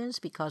confidence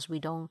because we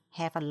don't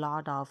have a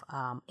lot of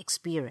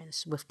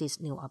experience with this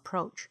new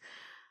approach.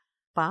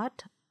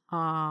 But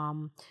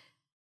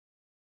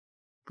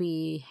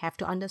we have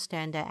to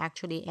understand that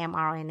actually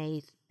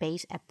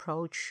mRNA-based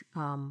approach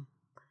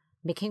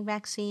making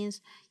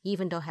vaccines,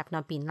 even though have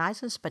not been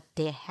licensed, but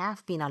there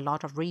have been a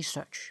lot of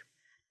research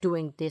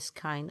doing this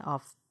kind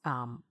of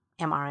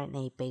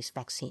mRNA-based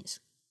vaccines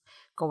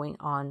going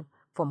on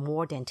for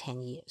more than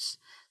 10 years.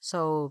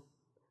 So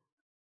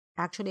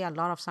actually a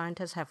lot of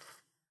scientists have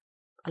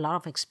a lot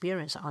of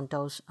experience on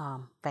those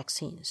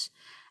vaccines.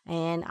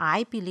 And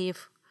I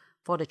believe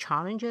for the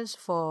challenges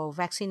for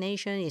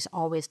vaccination is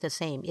always the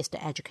same. It's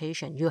the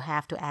education. You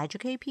have to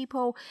educate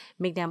people,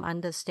 make them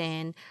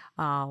understand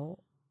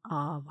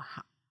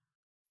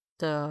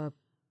the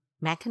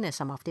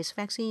mechanism of these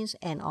vaccines,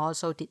 and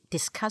also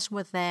discuss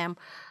with them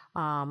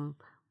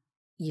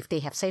if they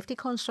have safety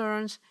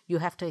concerns. You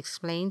have to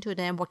explain to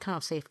them what kind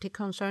of safety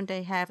concern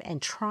they have and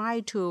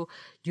try to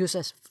use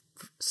a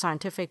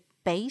scientific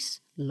base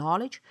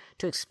knowledge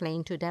to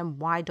explain to them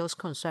why those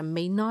concerns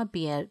may not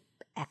be an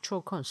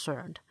actual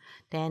concern.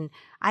 Then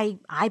I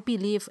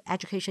believe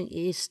education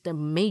is the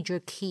major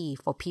key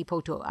for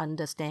people to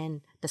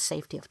understand the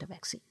safety of the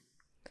vaccine.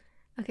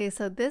 Okay,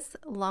 so this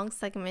long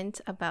segment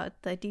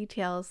about the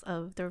details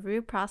of the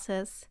review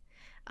process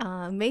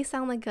may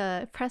sound like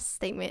a press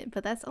statement,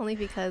 but that's only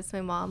because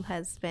my mom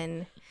has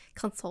been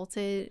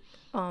consulted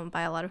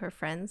by a lot of her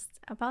friends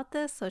about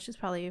this, so she's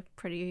probably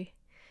pretty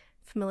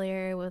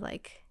familiar with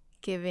like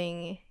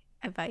giving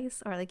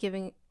advice or like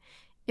giving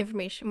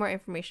more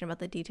information about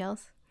the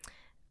details.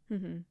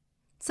 Mm-hmm.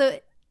 So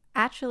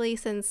actually,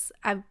 since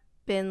I've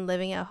been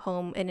living at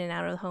home, in and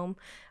out of the home,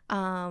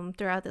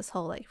 throughout this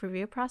whole like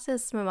review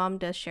process, my mom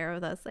does share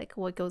with us like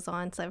what goes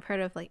on. So I've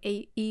heard of like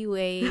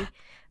EUA,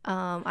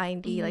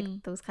 IND,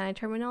 like those kind of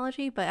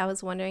terminology. But I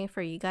was wondering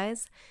for you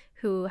guys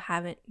who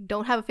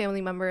don't have a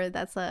family member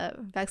that's a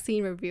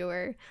vaccine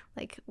reviewer,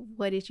 like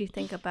what did you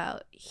think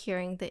about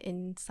hearing the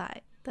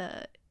inside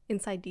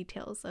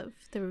details of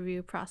the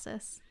review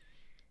process?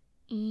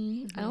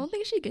 I don't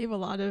think she gave a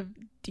lot of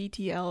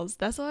details.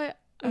 That's why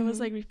I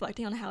was like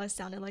reflecting on how it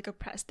sounded like a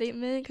press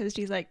statement, because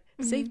she's like,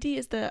 safety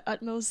is the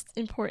utmost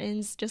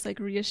importance, just like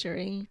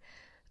reassuring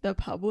the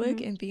public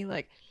and being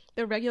like,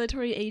 the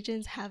regulatory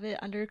agents have it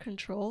under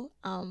control.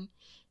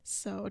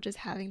 So just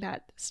having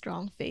that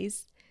strong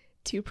face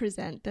to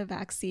present the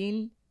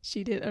vaccine,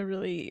 she did a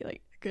really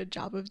like good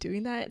job of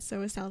doing that.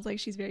 So it sounds like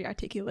she's very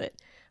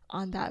articulate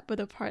on that. But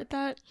the part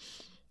that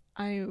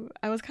I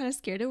was kind of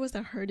scared of was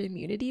the herd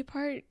immunity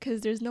part,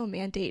 because there's no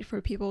mandate for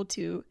people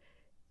to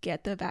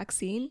get the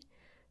vaccine.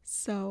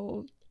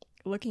 So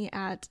looking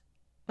at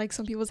like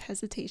some people's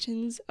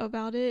hesitations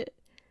about it,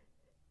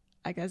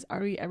 I guess,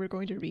 are we ever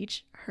going to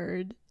reach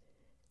herd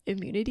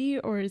immunity,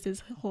 or is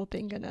this whole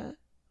thing gonna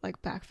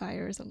like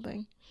backfire or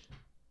something?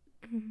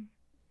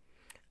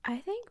 I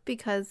think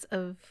because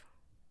of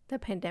the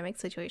pandemic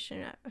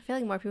situation, I feel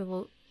like more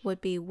people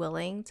would be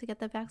willing to get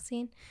the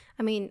vaccine.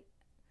 I mean,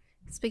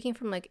 speaking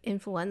from like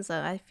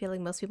influenza, I feel like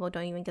most people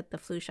don't even get the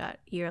flu shot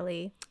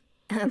yearly.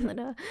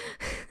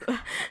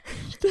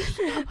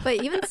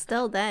 But even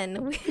still,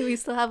 then we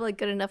still have like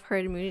good enough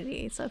herd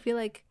immunity. So I feel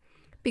like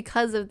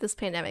because of this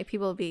pandemic,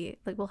 people will be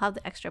like, we'll have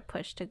the extra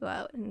push to go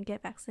out and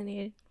get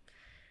vaccinated.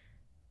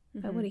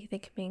 But what do you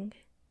think, Ming?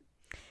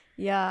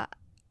 Yeah.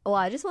 Well,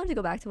 I just wanted to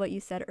go back to what you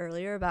said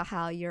earlier about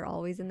how you're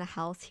always in the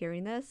house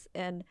hearing this.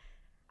 And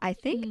I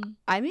think,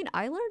 I mean,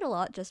 I learned a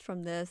lot just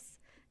from this.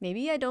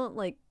 Maybe I don't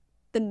like,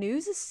 the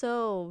news is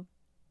so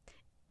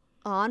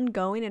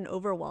ongoing and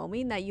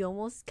overwhelming that you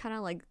almost kind of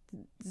like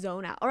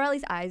zone out, or at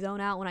least I zone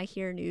out when I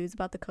hear news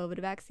about the COVID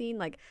vaccine.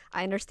 Like,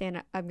 I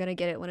understand I'm gonna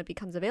get it when it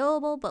becomes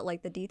available, but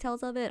like the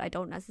details of it I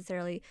don't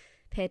necessarily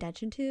pay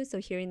attention to. So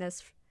hearing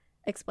this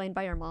explained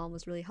by your mom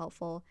was really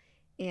helpful.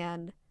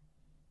 And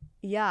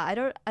yeah, I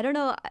don't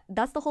know,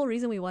 that's the whole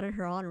reason we wanted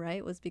her on,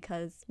 right? Was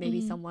because maybe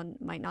someone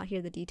might not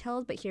hear the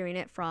details, but hearing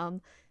it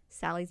from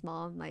Sally's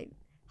mom might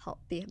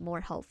be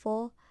more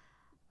helpful.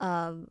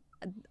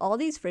 All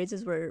these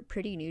phrases were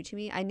pretty new to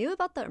me. I knew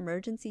about the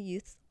emergency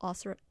use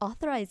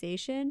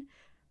authorization,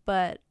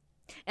 and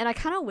I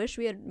kind of wish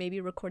we had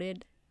maybe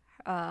recorded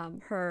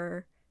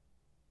her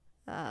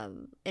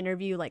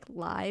interview like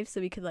live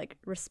so we could like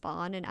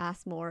respond and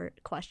ask more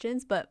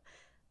questions. But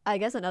I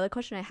guess another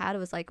question I had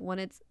was like, when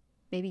it's,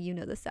 maybe you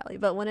know this, Sally,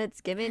 but when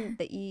it's given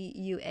the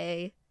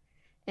EUA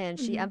and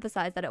she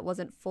emphasized that it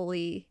wasn't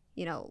fully,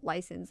 you know,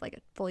 licensed,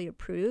 like fully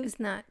approved. It's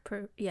not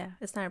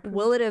it's not approved.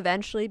 Will it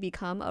eventually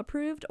become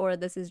approved, or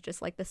this is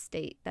just like the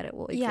state that it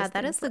will exist? Yeah,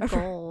 that is the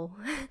forever? goal.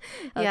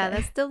 Yeah,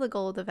 that's still the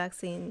goal of the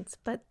vaccines.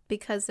 But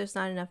because there's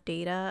not enough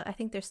data, I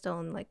think they're still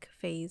in like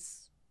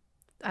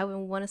I would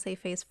want to say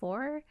phase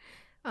 4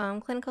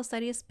 clinical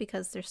studies,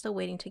 because they're still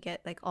waiting to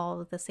get like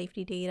all of the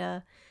safety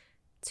data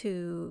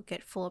to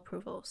get full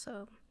approval.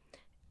 So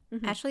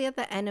actually at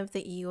the end of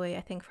the EUA,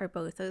 I think for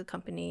both of the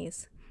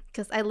companies,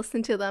 because I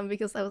listened to them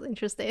because I was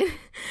interested,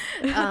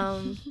 they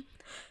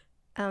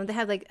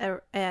had like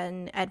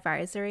an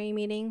advisory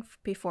meeting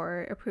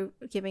before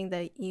giving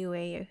the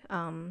EUA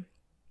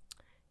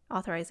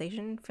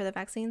authorization for the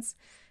vaccines.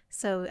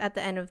 So at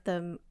the end of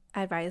the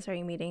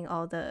advisory meeting,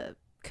 all the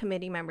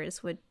committee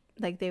members would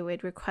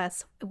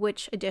request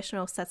which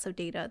additional sets of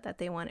data that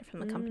they wanted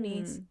from the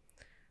companies.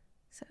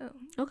 So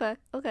okay,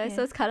 yeah.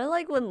 So it's kind of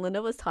like when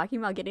Linda was talking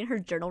about getting her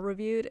journal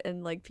reviewed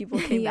and like people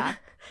came back,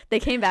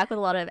 they came back with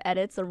a lot of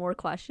edits or more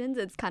questions.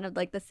 It's kind of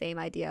like the same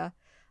idea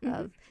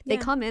of they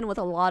come in with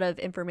a lot of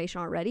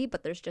information already,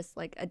 but there's just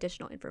like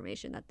additional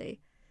information that they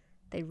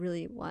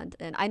really want.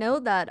 And I know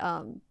that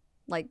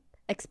like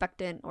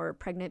expectant or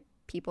pregnant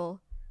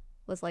people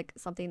was like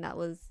something that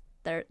was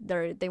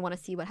they want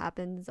to see what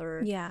happens,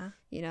 or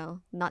you know,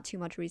 not too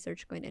much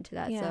research going into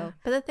that. So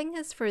but the thing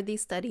is, for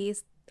these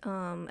studies,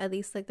 at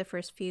least like the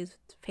first few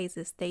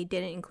phases, they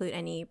didn't include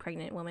any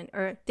pregnant women,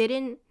 or they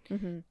didn't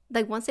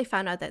like, once they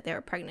found out that they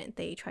were pregnant,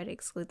 they try to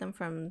exclude them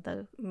from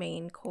the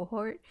main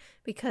cohort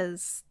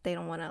because they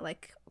don't want to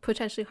like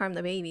potentially harm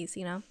the babies,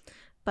 you know.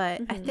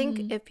 But I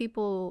think if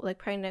people like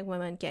pregnant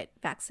women get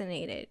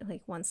vaccinated,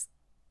 like once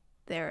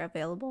they're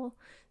available,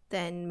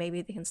 then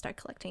maybe they can start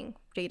collecting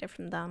data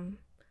from them.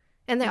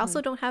 And they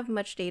also don't have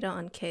much data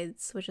on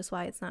kids, which is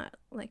why it's not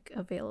like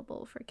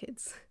available for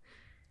kids.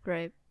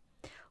 Right.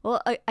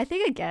 Well, I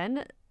think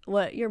again,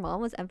 what your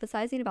mom was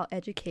emphasizing about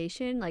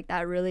education, like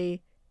that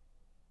really,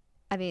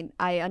 I mean,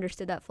 I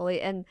understood that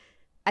fully. And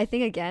I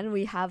think again,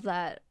 we have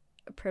that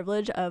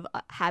privilege of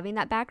having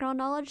that background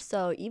knowledge.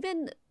 So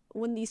even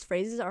when these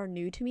phrases are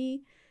new to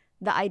me,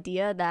 the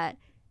idea that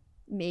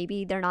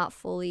maybe they're not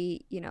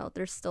fully, you know,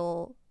 there's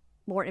still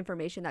more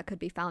information that could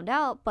be found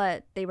out,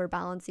 but they were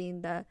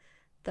balancing the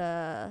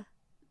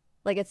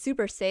like, it's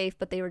super safe,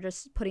 but they were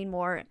just putting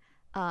more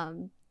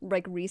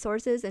like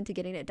resources into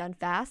getting it done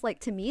fast. Like,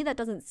 to me, that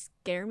doesn't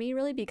scare me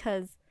really,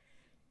 because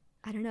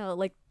I don't know,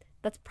 like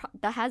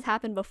that has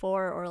happened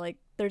before, or like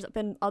there's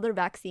been other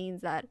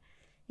vaccines that,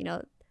 you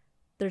know,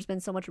 there's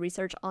been so much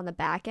research on the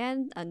back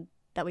end and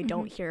that we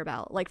don't hear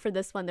about. Like for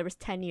this one, there was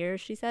 10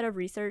 years, she said, of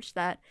research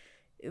that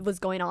was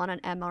going on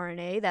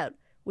mRNA that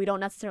we don't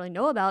necessarily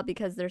know about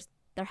because there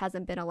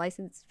hasn't been a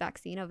licensed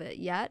vaccine of it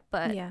yet.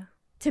 But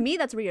to me,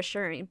 that's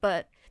reassuring.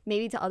 But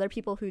maybe to other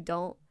people who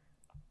don't,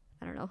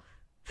 I don't know.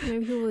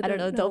 Maybe people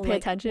don't pay like,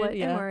 attention. What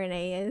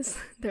mRNA is?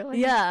 They're like,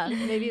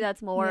 maybe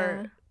that's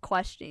more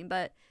questioning.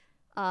 But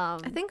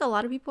I think a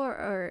lot of people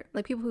are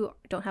like, people who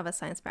don't have a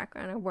science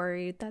background are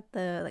worried that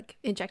the like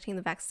injecting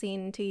the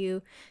vaccine into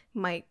you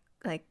might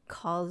like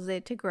cause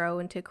it to grow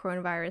into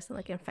coronavirus and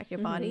like infect your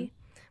body.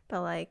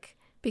 But like,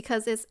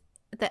 because it's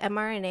the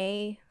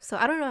mRNA, so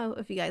I don't know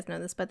if you guys know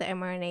this, but the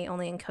mRNA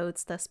only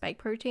encodes the spike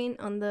protein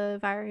on the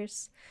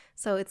virus.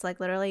 So it's like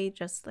literally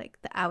just like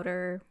the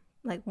outer,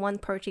 like one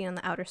protein on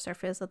the outer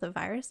surface of the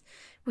virus,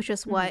 which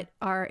is what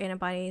our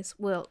antibodies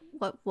will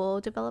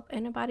develop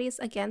antibodies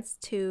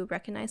against to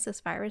recognize this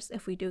virus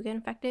if we do get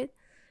infected.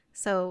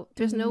 So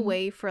there's no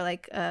way for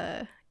like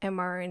a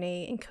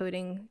mRNA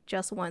encoding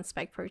just one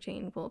spike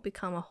protein will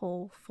become a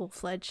whole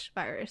full-fledged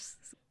virus.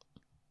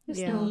 There's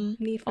no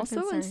need for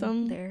also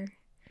concern there.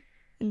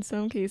 In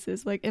some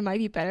cases, like, it might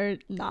be better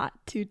not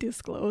to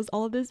disclose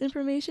all of this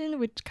information,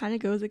 which kind of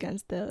goes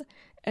against the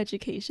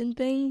education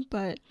thing.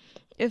 But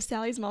if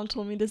Sally's mom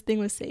told me this thing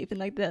was safe, and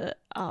like the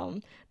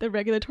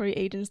regulatory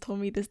agents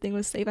told me this thing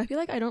was safe, I feel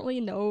like I don't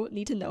really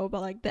need to know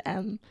about like the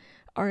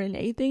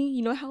mRNA thing.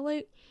 You know how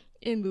like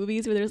in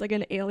movies where there's like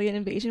an alien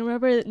invasion or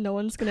whatever, no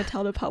one's gonna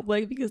tell the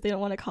public because they don't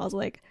want to cause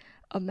like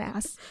a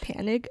mass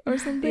panic or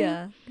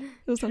something.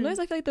 So sometimes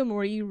I feel like the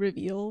more you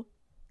reveal,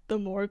 the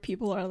more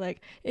people are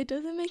like, it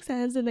doesn't make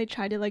sense, and they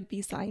try to like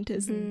be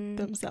scientists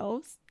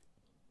themselves.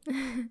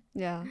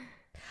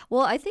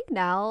 Well, I think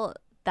now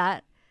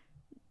that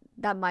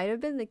might have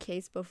been the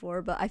case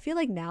before, but I feel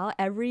like now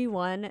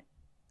everyone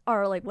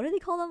are like, what do they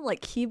call them,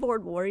 like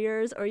keyboard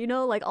warriors, or you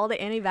know, like all the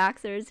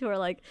anti-vaxxers who are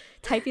like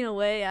typing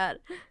away at,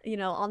 you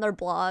know, on their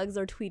blogs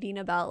or tweeting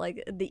about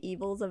like the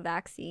evils of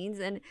vaccines.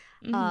 And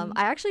I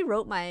actually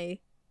wrote my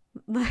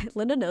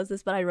Linda knows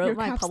this, but I wrote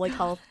my public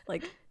health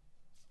like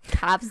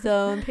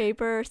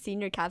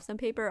senior capstone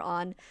paper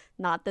on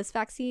not this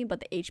vaccine but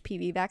the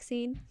HPV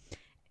vaccine,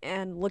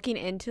 and looking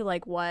into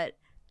like what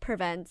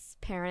prevents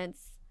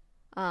parents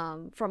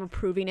from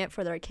approving it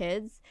for their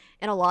kids.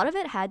 And a lot of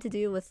it had to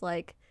do with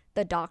like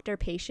the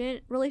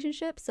doctor-patient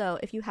relationship. So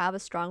if you have a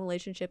strong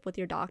relationship with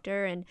your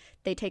doctor and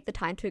they take the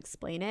time to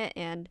explain it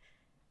and,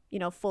 you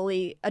know,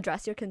 fully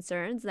address your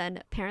concerns,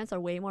 then parents are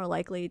way more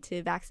likely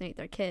to vaccinate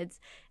their kids.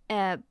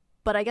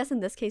 But I guess in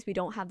this case, we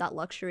don't have that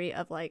luxury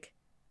of like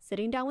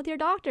sitting down with your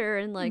doctor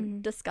and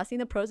like discussing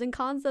the pros and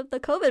cons of the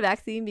COVID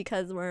vaccine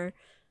because we're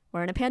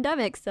in a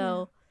pandemic.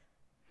 So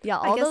yeah,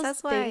 all I guess those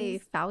that's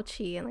things. why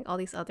Fauci and like all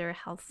these other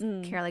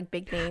healthcare like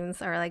big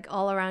names are like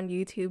all around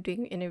YouTube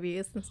doing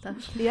interviews and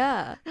stuff.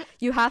 Yeah,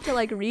 you have to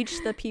like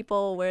reach the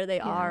people where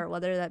they are,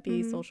 whether that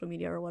be social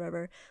media or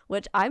whatever,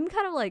 which I'm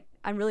kind of like,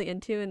 I'm really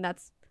into, and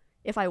that's,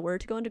 if I were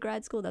to go into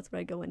grad school, that's what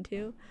I go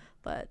into.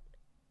 But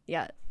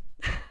yeah.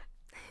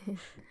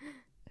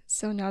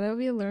 So now that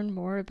we learned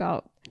more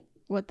about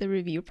what the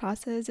review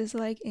process is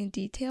like in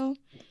detail,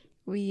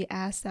 we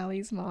asked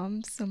Sally's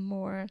mom some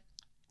more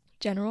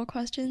general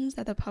questions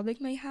that the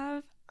public may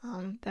have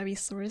that we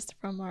sourced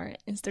from our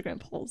Instagram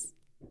polls.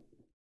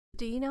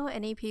 Do you know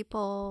any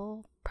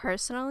people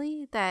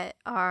personally that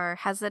are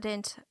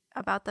hesitant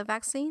about the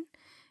vaccine?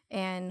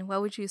 And what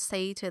would you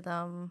say to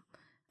them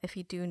if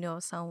you do know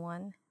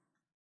someone?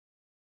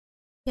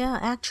 Yeah,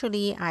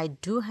 actually, I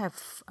do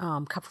have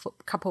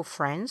couple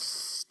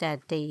friends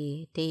that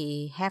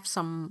they have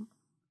some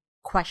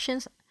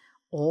questions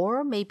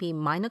or maybe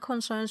minor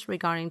concerns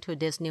regarding to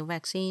these new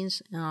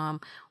vaccines.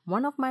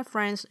 One of my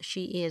friends,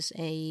 she is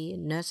a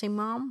nursing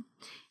mom,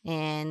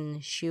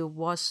 and she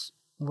was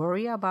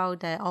worried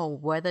about that. Oh,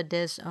 whether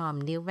these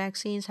new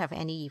vaccines have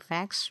any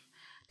effects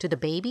to the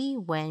baby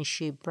when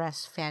she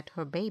breastfed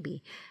her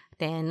baby.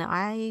 Then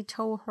I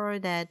told her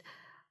that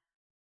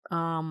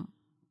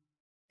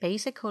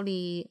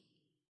basically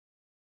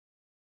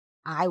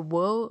I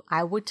will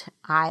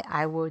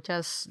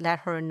just let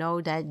her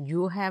know that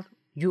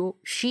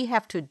she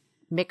have to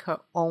make her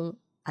own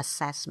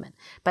assessment.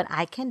 But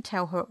I can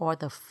tell her all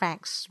the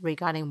facts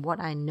regarding what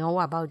I know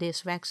about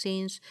these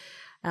vaccines.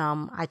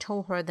 I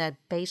told her that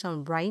based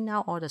on right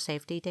now all the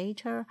safety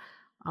data,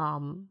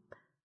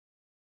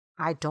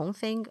 I don't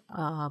think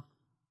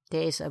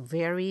there is a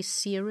very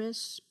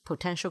serious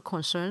potential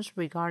concerns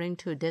regarding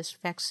to these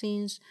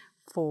vaccines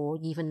for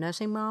even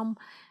nursing mom.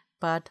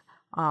 But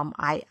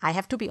I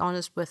have to be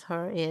honest with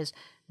her is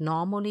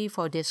normally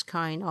for this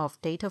kind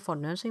of data for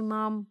nursing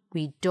mom,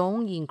 we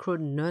don't include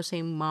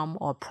nursing mom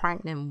or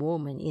pregnant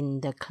woman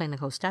in the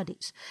clinical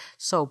studies.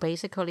 So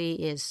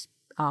basically is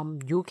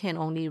you can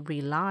only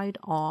rely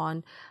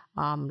on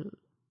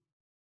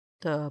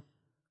the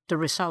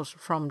results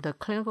from the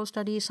clinical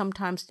study.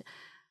 Sometimes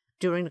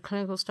during the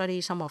clinical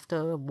study, some of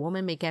the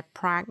women may get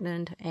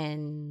pregnant,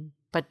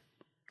 but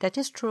that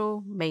is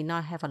true, may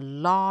not have a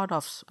lot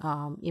of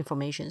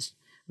information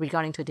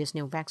regarding to these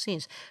new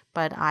vaccines.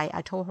 But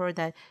I told her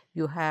that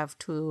you have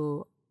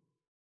to,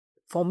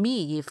 for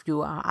me, if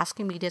you are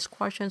asking me these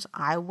questions,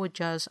 I would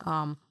just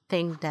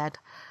think that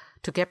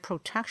to get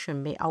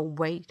protection may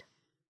outweigh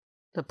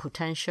the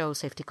potential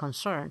safety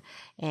concern.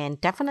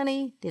 And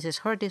definitely, this is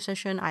her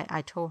decision.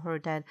 I told her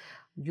that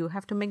you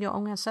have to make your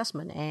own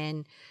assessment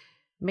and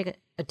make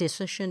a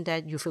decision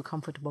that you feel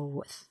comfortable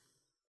with.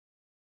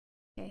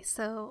 Okay,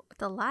 so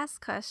the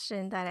last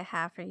question that I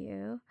have for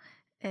you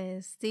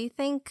is, do you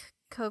think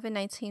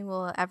COVID-19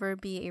 will ever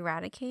be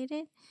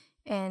eradicated?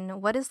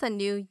 And what does the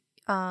new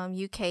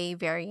UK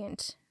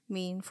variant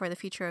mean for the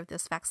future of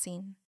this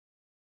vaccine?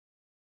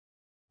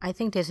 I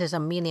think this is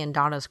 $1 million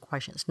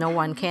questions. No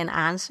one can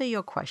answer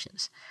your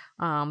questions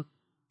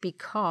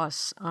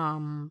because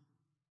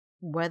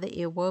whether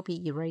it will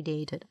be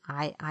irradiated,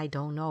 I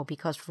don't know.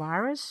 Because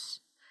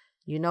virus,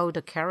 you know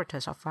the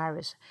characters of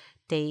virus,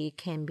 they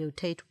can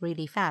mutate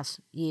really fast.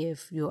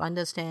 If you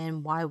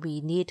understand why we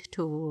need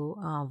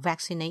to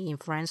vaccinate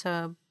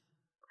influenza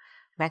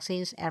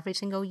vaccines every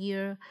single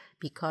year,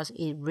 because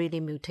it really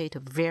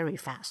mutated very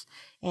fast.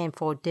 And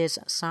for this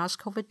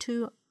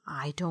SARS-CoV-2,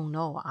 I don't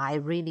know. I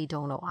really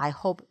don't know. I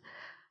hope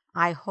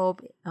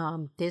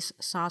this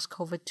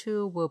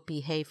SARS-CoV-2 will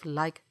behave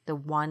like the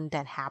one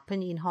that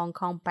happened in Hong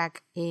Kong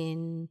back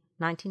in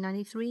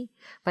 1993.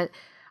 But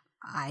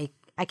I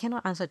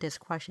cannot answer these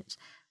questions.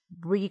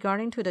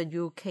 Regarding to the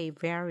UK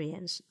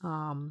variants,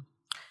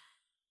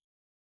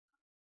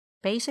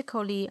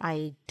 basically,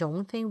 I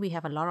don't think we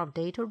have a lot of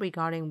data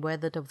regarding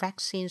whether the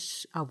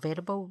vaccines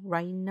available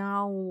right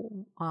now,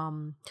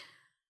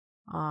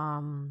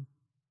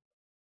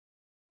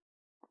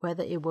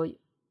 whether it will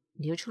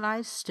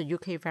neutralize the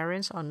UK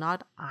variants or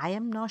not. I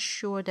am not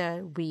sure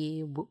that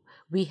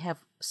we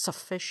have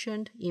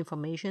sufficient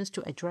information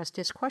to address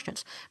these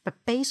questions. But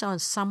based on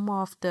some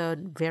of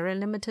the very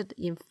limited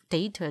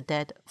data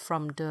that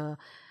from the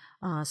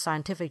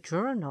scientific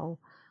journal,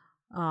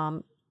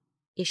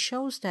 it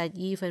shows that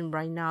even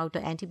right now, the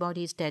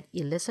antibodies that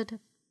elicited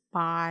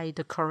by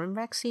the current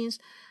vaccines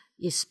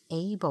is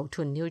able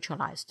to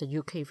neutralize the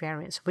UK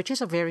variants, which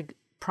is a very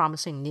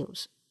promising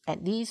news.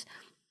 At least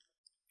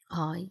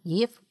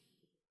if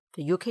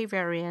the UK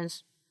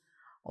variants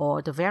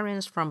or the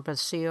variants from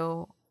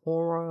Brazil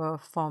or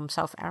from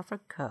South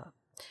Africa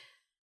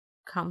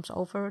comes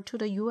over to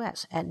the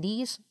US, at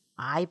least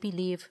I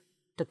believe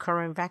the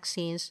current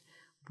vaccines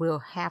will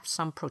have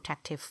some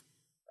protective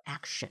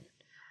action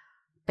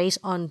based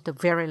on the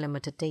very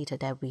limited data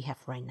that we have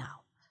right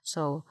now.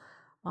 So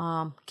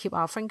keep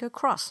our finger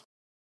crossed.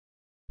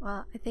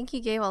 Well, I think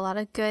you gave a lot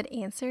of good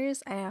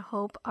answers. I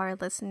hope our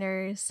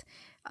listeners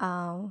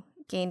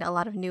gained a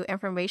lot of new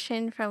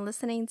information from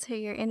listening to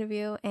your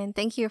interview. And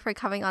thank you for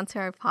coming onto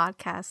our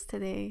podcast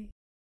today.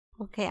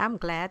 Okay, I'm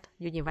glad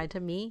you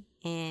invited me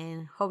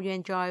and hope you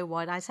enjoy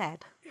what I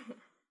said.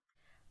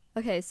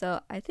 Okay,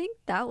 so I think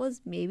that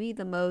was maybe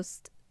the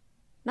most,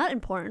 not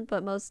important,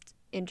 but most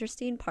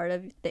interesting part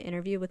of the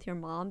interview with your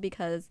mom,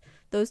 because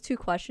those two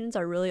questions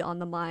are really on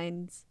the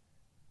minds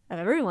of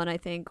everyone, I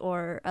think,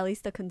 or at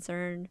least a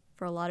concern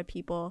for a lot of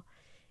people.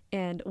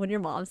 And when your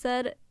mom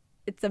said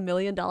it's $1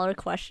 million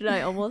question,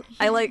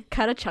 I like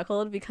kind of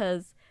chuckled,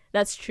 because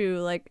that's true.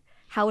 Like,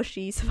 how is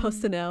she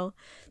supposed to know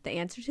the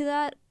answer to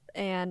that?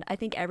 And I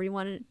think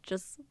everyone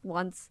just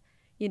wants,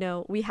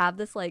 we have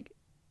this like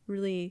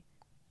really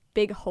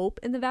big hope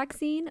in the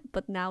vaccine,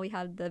 but now we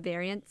have the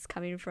variants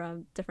coming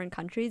from different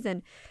countries,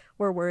 and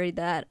we're worried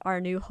that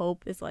our new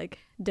hope is like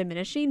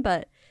diminishing,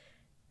 but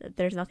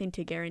there's nothing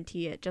to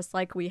guarantee it, just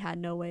like we had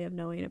no way of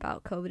knowing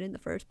about COVID in the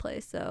first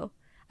place. So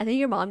I think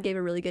your mom gave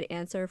a really good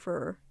answer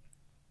for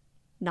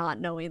not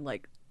knowing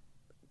like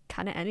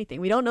kind of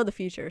anything. We don't know the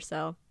future,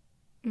 so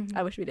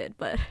I wish we did,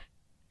 but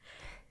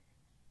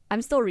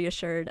I'm still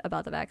reassured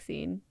about the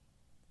vaccine.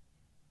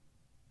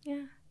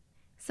 Yeah.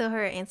 So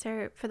her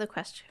answer for the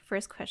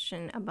first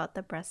question about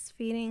the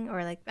breastfeeding,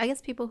 or like, I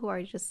guess people who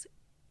are just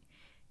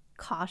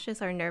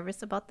cautious or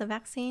nervous about the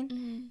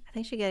vaccine, I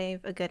think she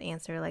gave a good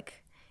answer.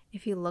 Like,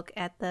 if you look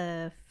at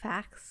the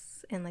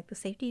facts and like the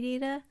safety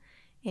data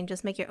and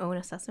just make your own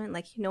assessment,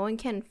 like no one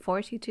can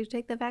force you to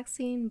take the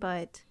vaccine,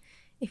 but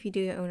if you do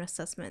your own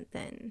assessment,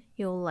 then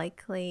you'll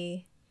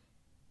likely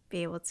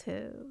be able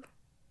to,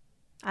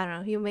 I don't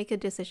know, you'll make a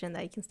decision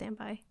that you can stand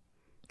by.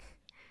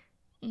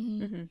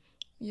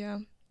 Yeah.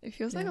 It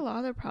feels like a lot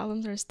of the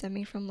problems are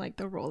stemming from like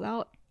the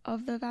rollout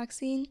of the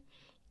vaccine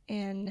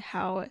and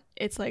how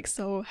it's like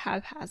so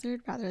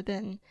haphazard rather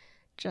than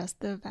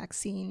just the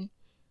vaccine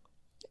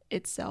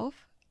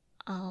itself.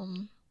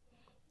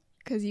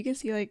 Because you can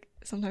see like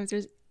sometimes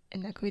there's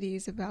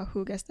inequities about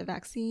who gets the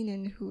vaccine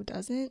and who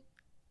doesn't.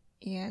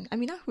 And I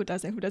mean, not who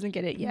doesn't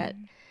get it yet,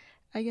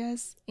 I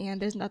guess. And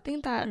there's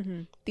nothing that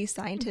these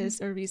scientists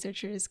or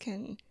researchers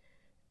can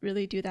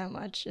really do that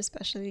much,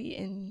 especially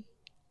in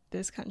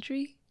this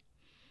country.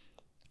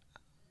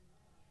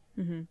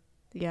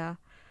 Yeah.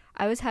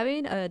 I was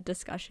having a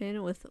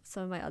discussion with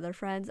some of my other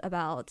friends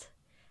about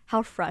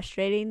how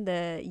frustrating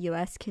the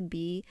US can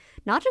be,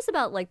 not just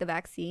about like the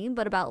vaccine,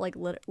 but about like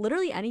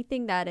literally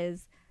anything that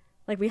is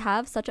like,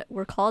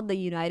 we're called the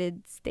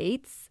United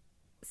States,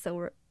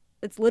 so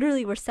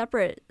we're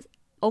separate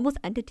almost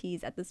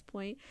entities at this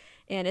point,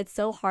 and it's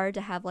so hard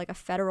to have like a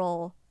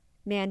federal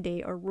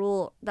mandate or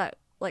rule that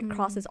like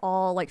crosses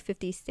all like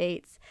 50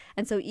 states.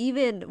 And so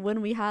even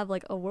when we have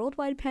like a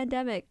worldwide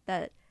pandemic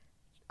that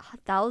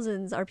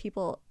thousands are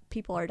people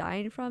are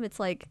dying from,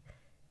 it's like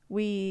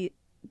I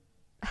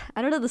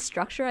don't know, the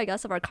structure, I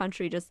guess, of our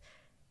country just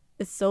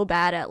is so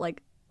bad at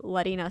like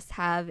letting us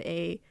have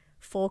a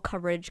full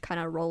coverage kind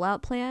of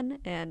rollout plan.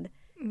 And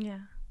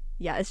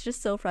yeah, it's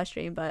just so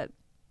frustrating, but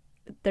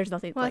there's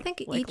nothing. Well, I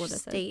think each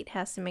state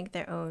has to make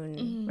their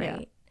own,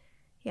 right?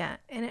 Yeah,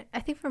 and I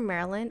think for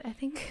Maryland, I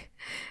think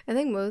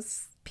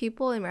most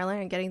people in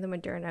Maryland are getting the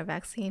Moderna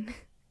vaccine.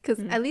 Because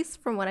at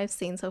least from what I've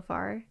seen so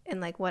far and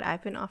like what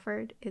I've been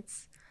offered,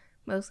 it's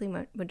mostly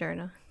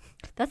Moderna.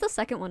 That's the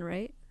second one,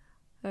 right?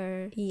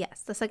 Or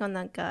yes, the second one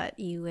that got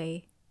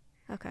EUA.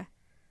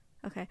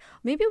 Okay.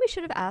 Maybe we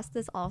should have asked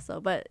this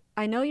also, but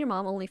I know your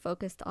mom only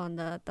focused on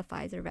the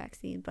Pfizer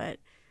vaccine, but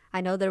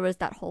I know there was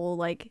that whole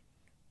like,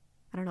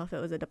 I don't know if it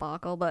was a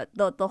debacle, but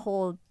the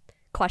whole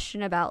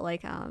question about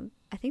like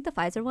I think the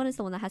Pfizer one is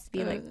the one that has to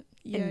be like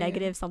in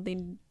negative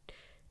something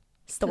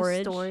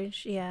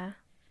storage.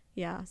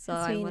 Yeah, so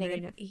I'm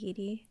wondering if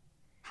 80.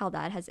 How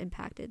that has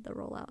impacted the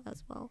rollout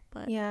as well.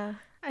 But yeah,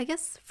 I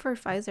guess for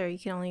Pfizer, you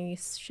can only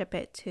ship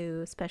it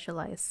to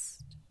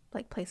specialized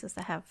like places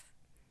that have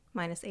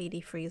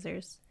 -80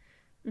 freezers.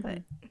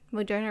 But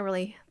Moderna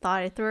really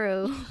thought it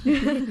through,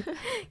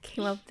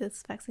 came up with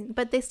this vaccine.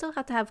 But they still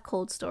have to have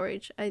cold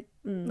storage.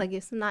 Like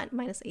it's not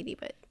 -80,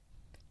 but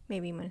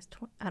maybe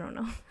 -20. I don't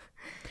know.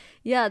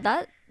 Yeah,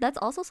 that's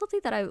also something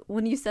that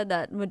when you said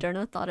that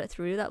Moderna thought it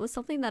through, that was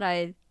something that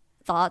I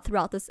thought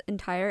throughout this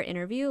entire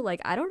interview.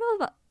 Like, I don't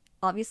know if,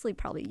 obviously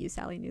probably you,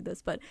 Sally, knew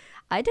this, but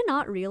I did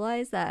not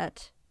realize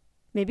that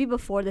maybe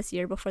before this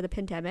year, before the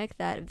pandemic,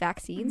 that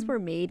vaccines were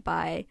made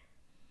by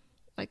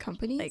like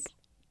companies.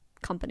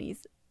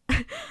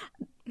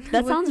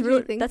 That sounds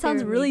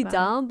really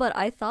dumb, but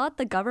I thought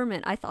the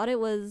government, I thought it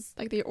was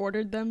like they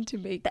ordered them to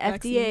make the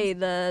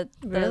vaccines. FDA,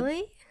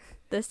 really?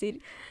 The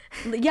CD.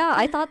 Yeah,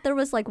 I thought there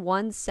was like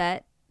one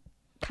set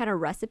kind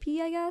of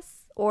recipe, I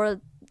guess, or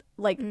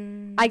like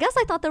I guess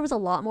I thought there was a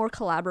lot more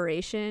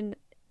collaboration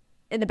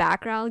in the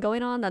background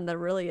going on than there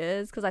really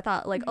is. Because I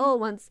thought like, oh,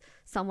 once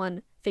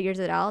someone figures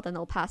it out, then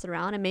they'll pass it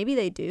around, and maybe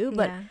they do.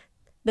 But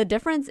the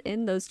difference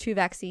in those two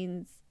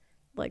vaccines,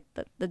 like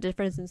the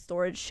difference in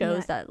storage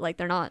shows that like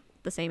they're not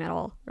the same at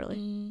all,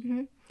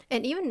 really.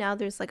 And even now,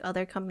 there's like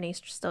other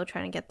companies still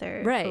trying to get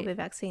their COVID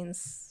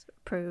vaccines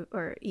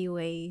or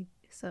EUA.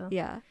 So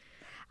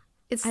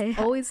it's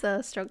always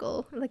a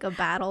struggle, like a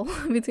battle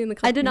between the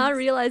companies. I did not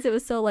realize it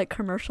was so like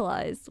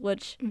commercialized,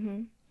 which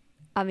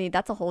I mean,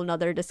 that's a whole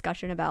nother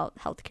discussion about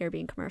healthcare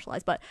being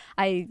commercialized. But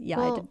I did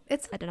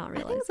not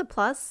realize. I think it's a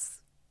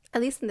plus, at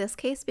least in this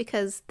case,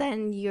 because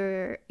then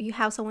you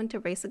have someone to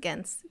race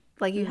against.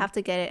 Like you have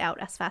to get it out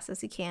as fast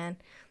as you can,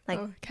 like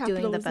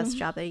doing the best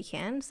job that you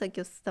can. So it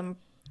gives them.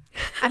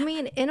 I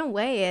mean, in a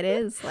way, it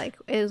is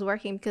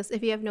working, because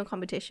if you have no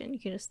competition, you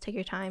can just take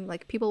your time.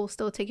 Like people will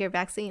still take your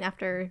vaccine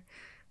after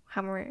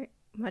how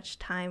much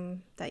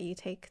time that you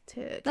take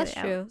to get That's it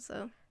true. out.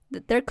 So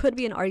there could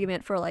be an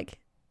argument for like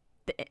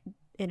the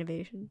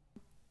innovation.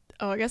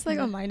 Oh, I guess like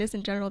a minus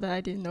in general that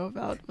I didn't know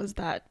about was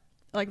that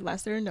like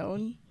lesser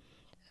known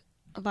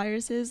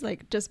viruses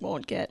like just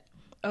won't get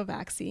a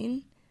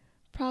vaccine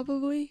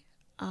probably.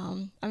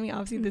 I mean,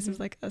 obviously this is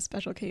like a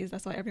special case.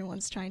 That's why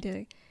everyone's trying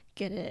to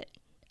get it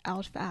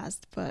out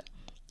fast. But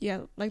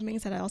yeah, like Ming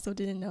said, I also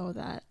didn't know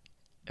that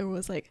it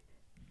was like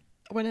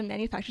when a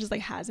manufacturer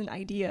like has an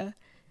idea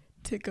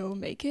to go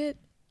make it,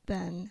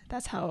 then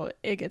that's how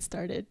it gets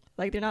started.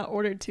 Like they're not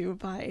ordered to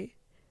by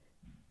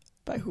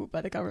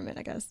the government,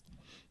 I guess.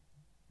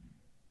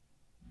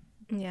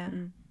 Yeah.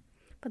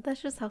 But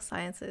that's just how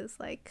science is.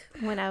 Like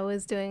when I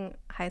was doing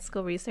high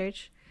school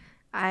research,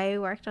 I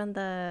worked at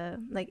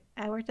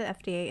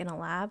FDA in a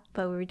lab,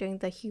 but we were doing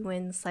the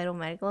human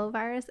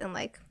cytomegalovirus, and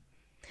like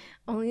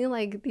only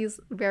like these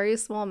very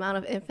small amount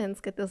of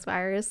infants get this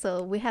virus,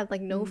 so we had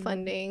like no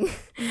funding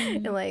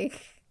and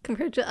like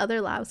compared to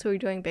other labs who are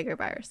doing bigger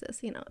viruses,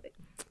 you know,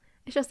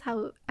 it's just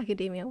how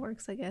academia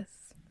works, I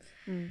guess.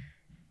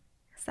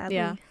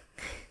 Sadly.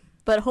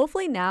 But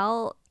hopefully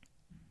now,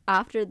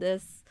 after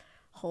this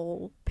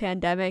whole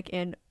pandemic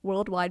and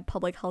worldwide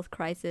public health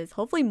crisis,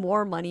 hopefully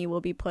more money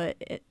will be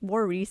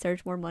more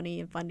research, more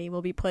money and funding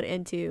will be put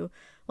into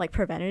like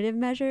preventative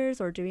measures,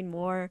 or doing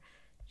more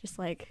just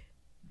like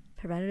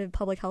preventative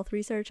public health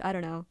research. I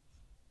don't know.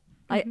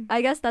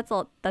 I guess that's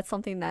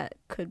something that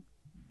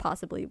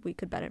we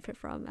could benefit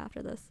from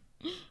after this.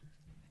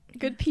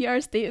 Good PR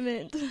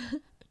statement.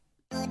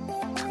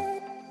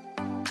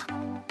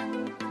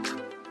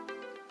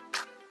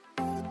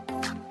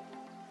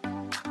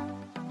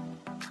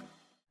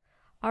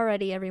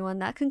 Alrighty, everyone,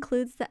 that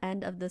concludes the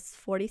end of this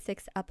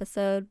 46th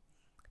episode.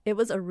 It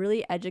was a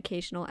really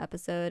educational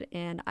episode,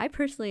 and I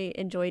personally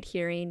enjoyed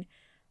hearing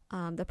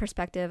the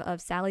perspective of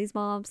Sally's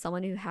mom,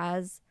 someone who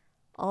has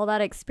all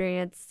that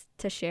experience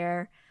to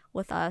share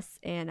with us,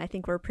 and I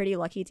think we're pretty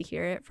lucky to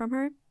hear it from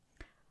her.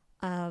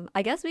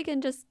 I guess we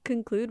can just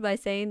conclude by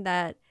saying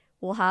that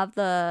we'll have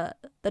the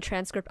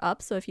transcript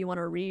up, so if you want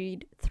to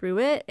read through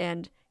it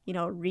and, you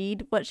know,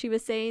 read what she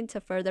was saying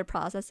to further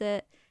process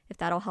it, if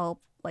that'll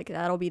help, like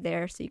that'll be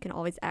there, so you can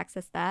always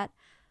access that.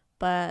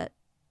 But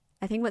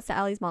I think what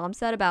Sally's mom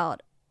said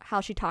about how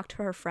she talked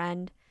to her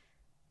friend,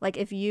 like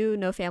if you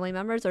know family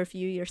members or if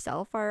you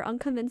yourself are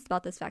unconvinced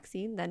about this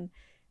vaccine, then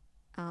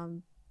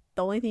the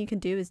only thing you can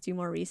do is do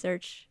more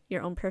research,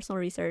 your own personal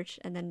research,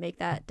 and then make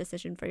that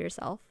decision for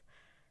yourself.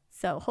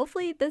 So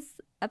hopefully this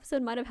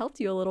episode might have helped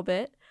you a little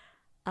bit,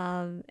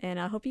 and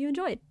I hope you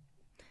enjoyed.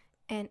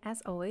 And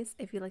as always,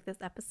 if you like this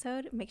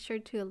episode, make sure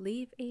to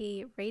leave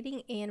a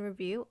rating and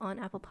review on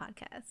Apple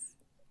Podcasts.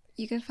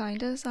 You can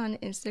find us on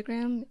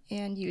Instagram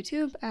and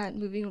YouTube at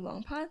Moving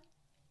Along Pod.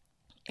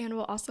 And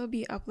we'll also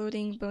be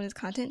uploading bonus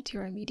content to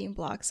our Medium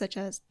blog, such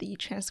as the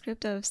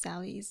transcript of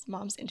Sally's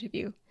mom's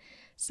interview.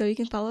 So you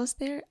can follow us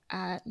there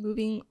at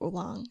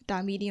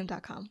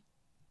movingalong.medium.com.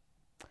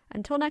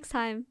 Until next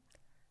time.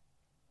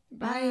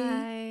 Bye.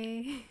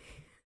 Bye.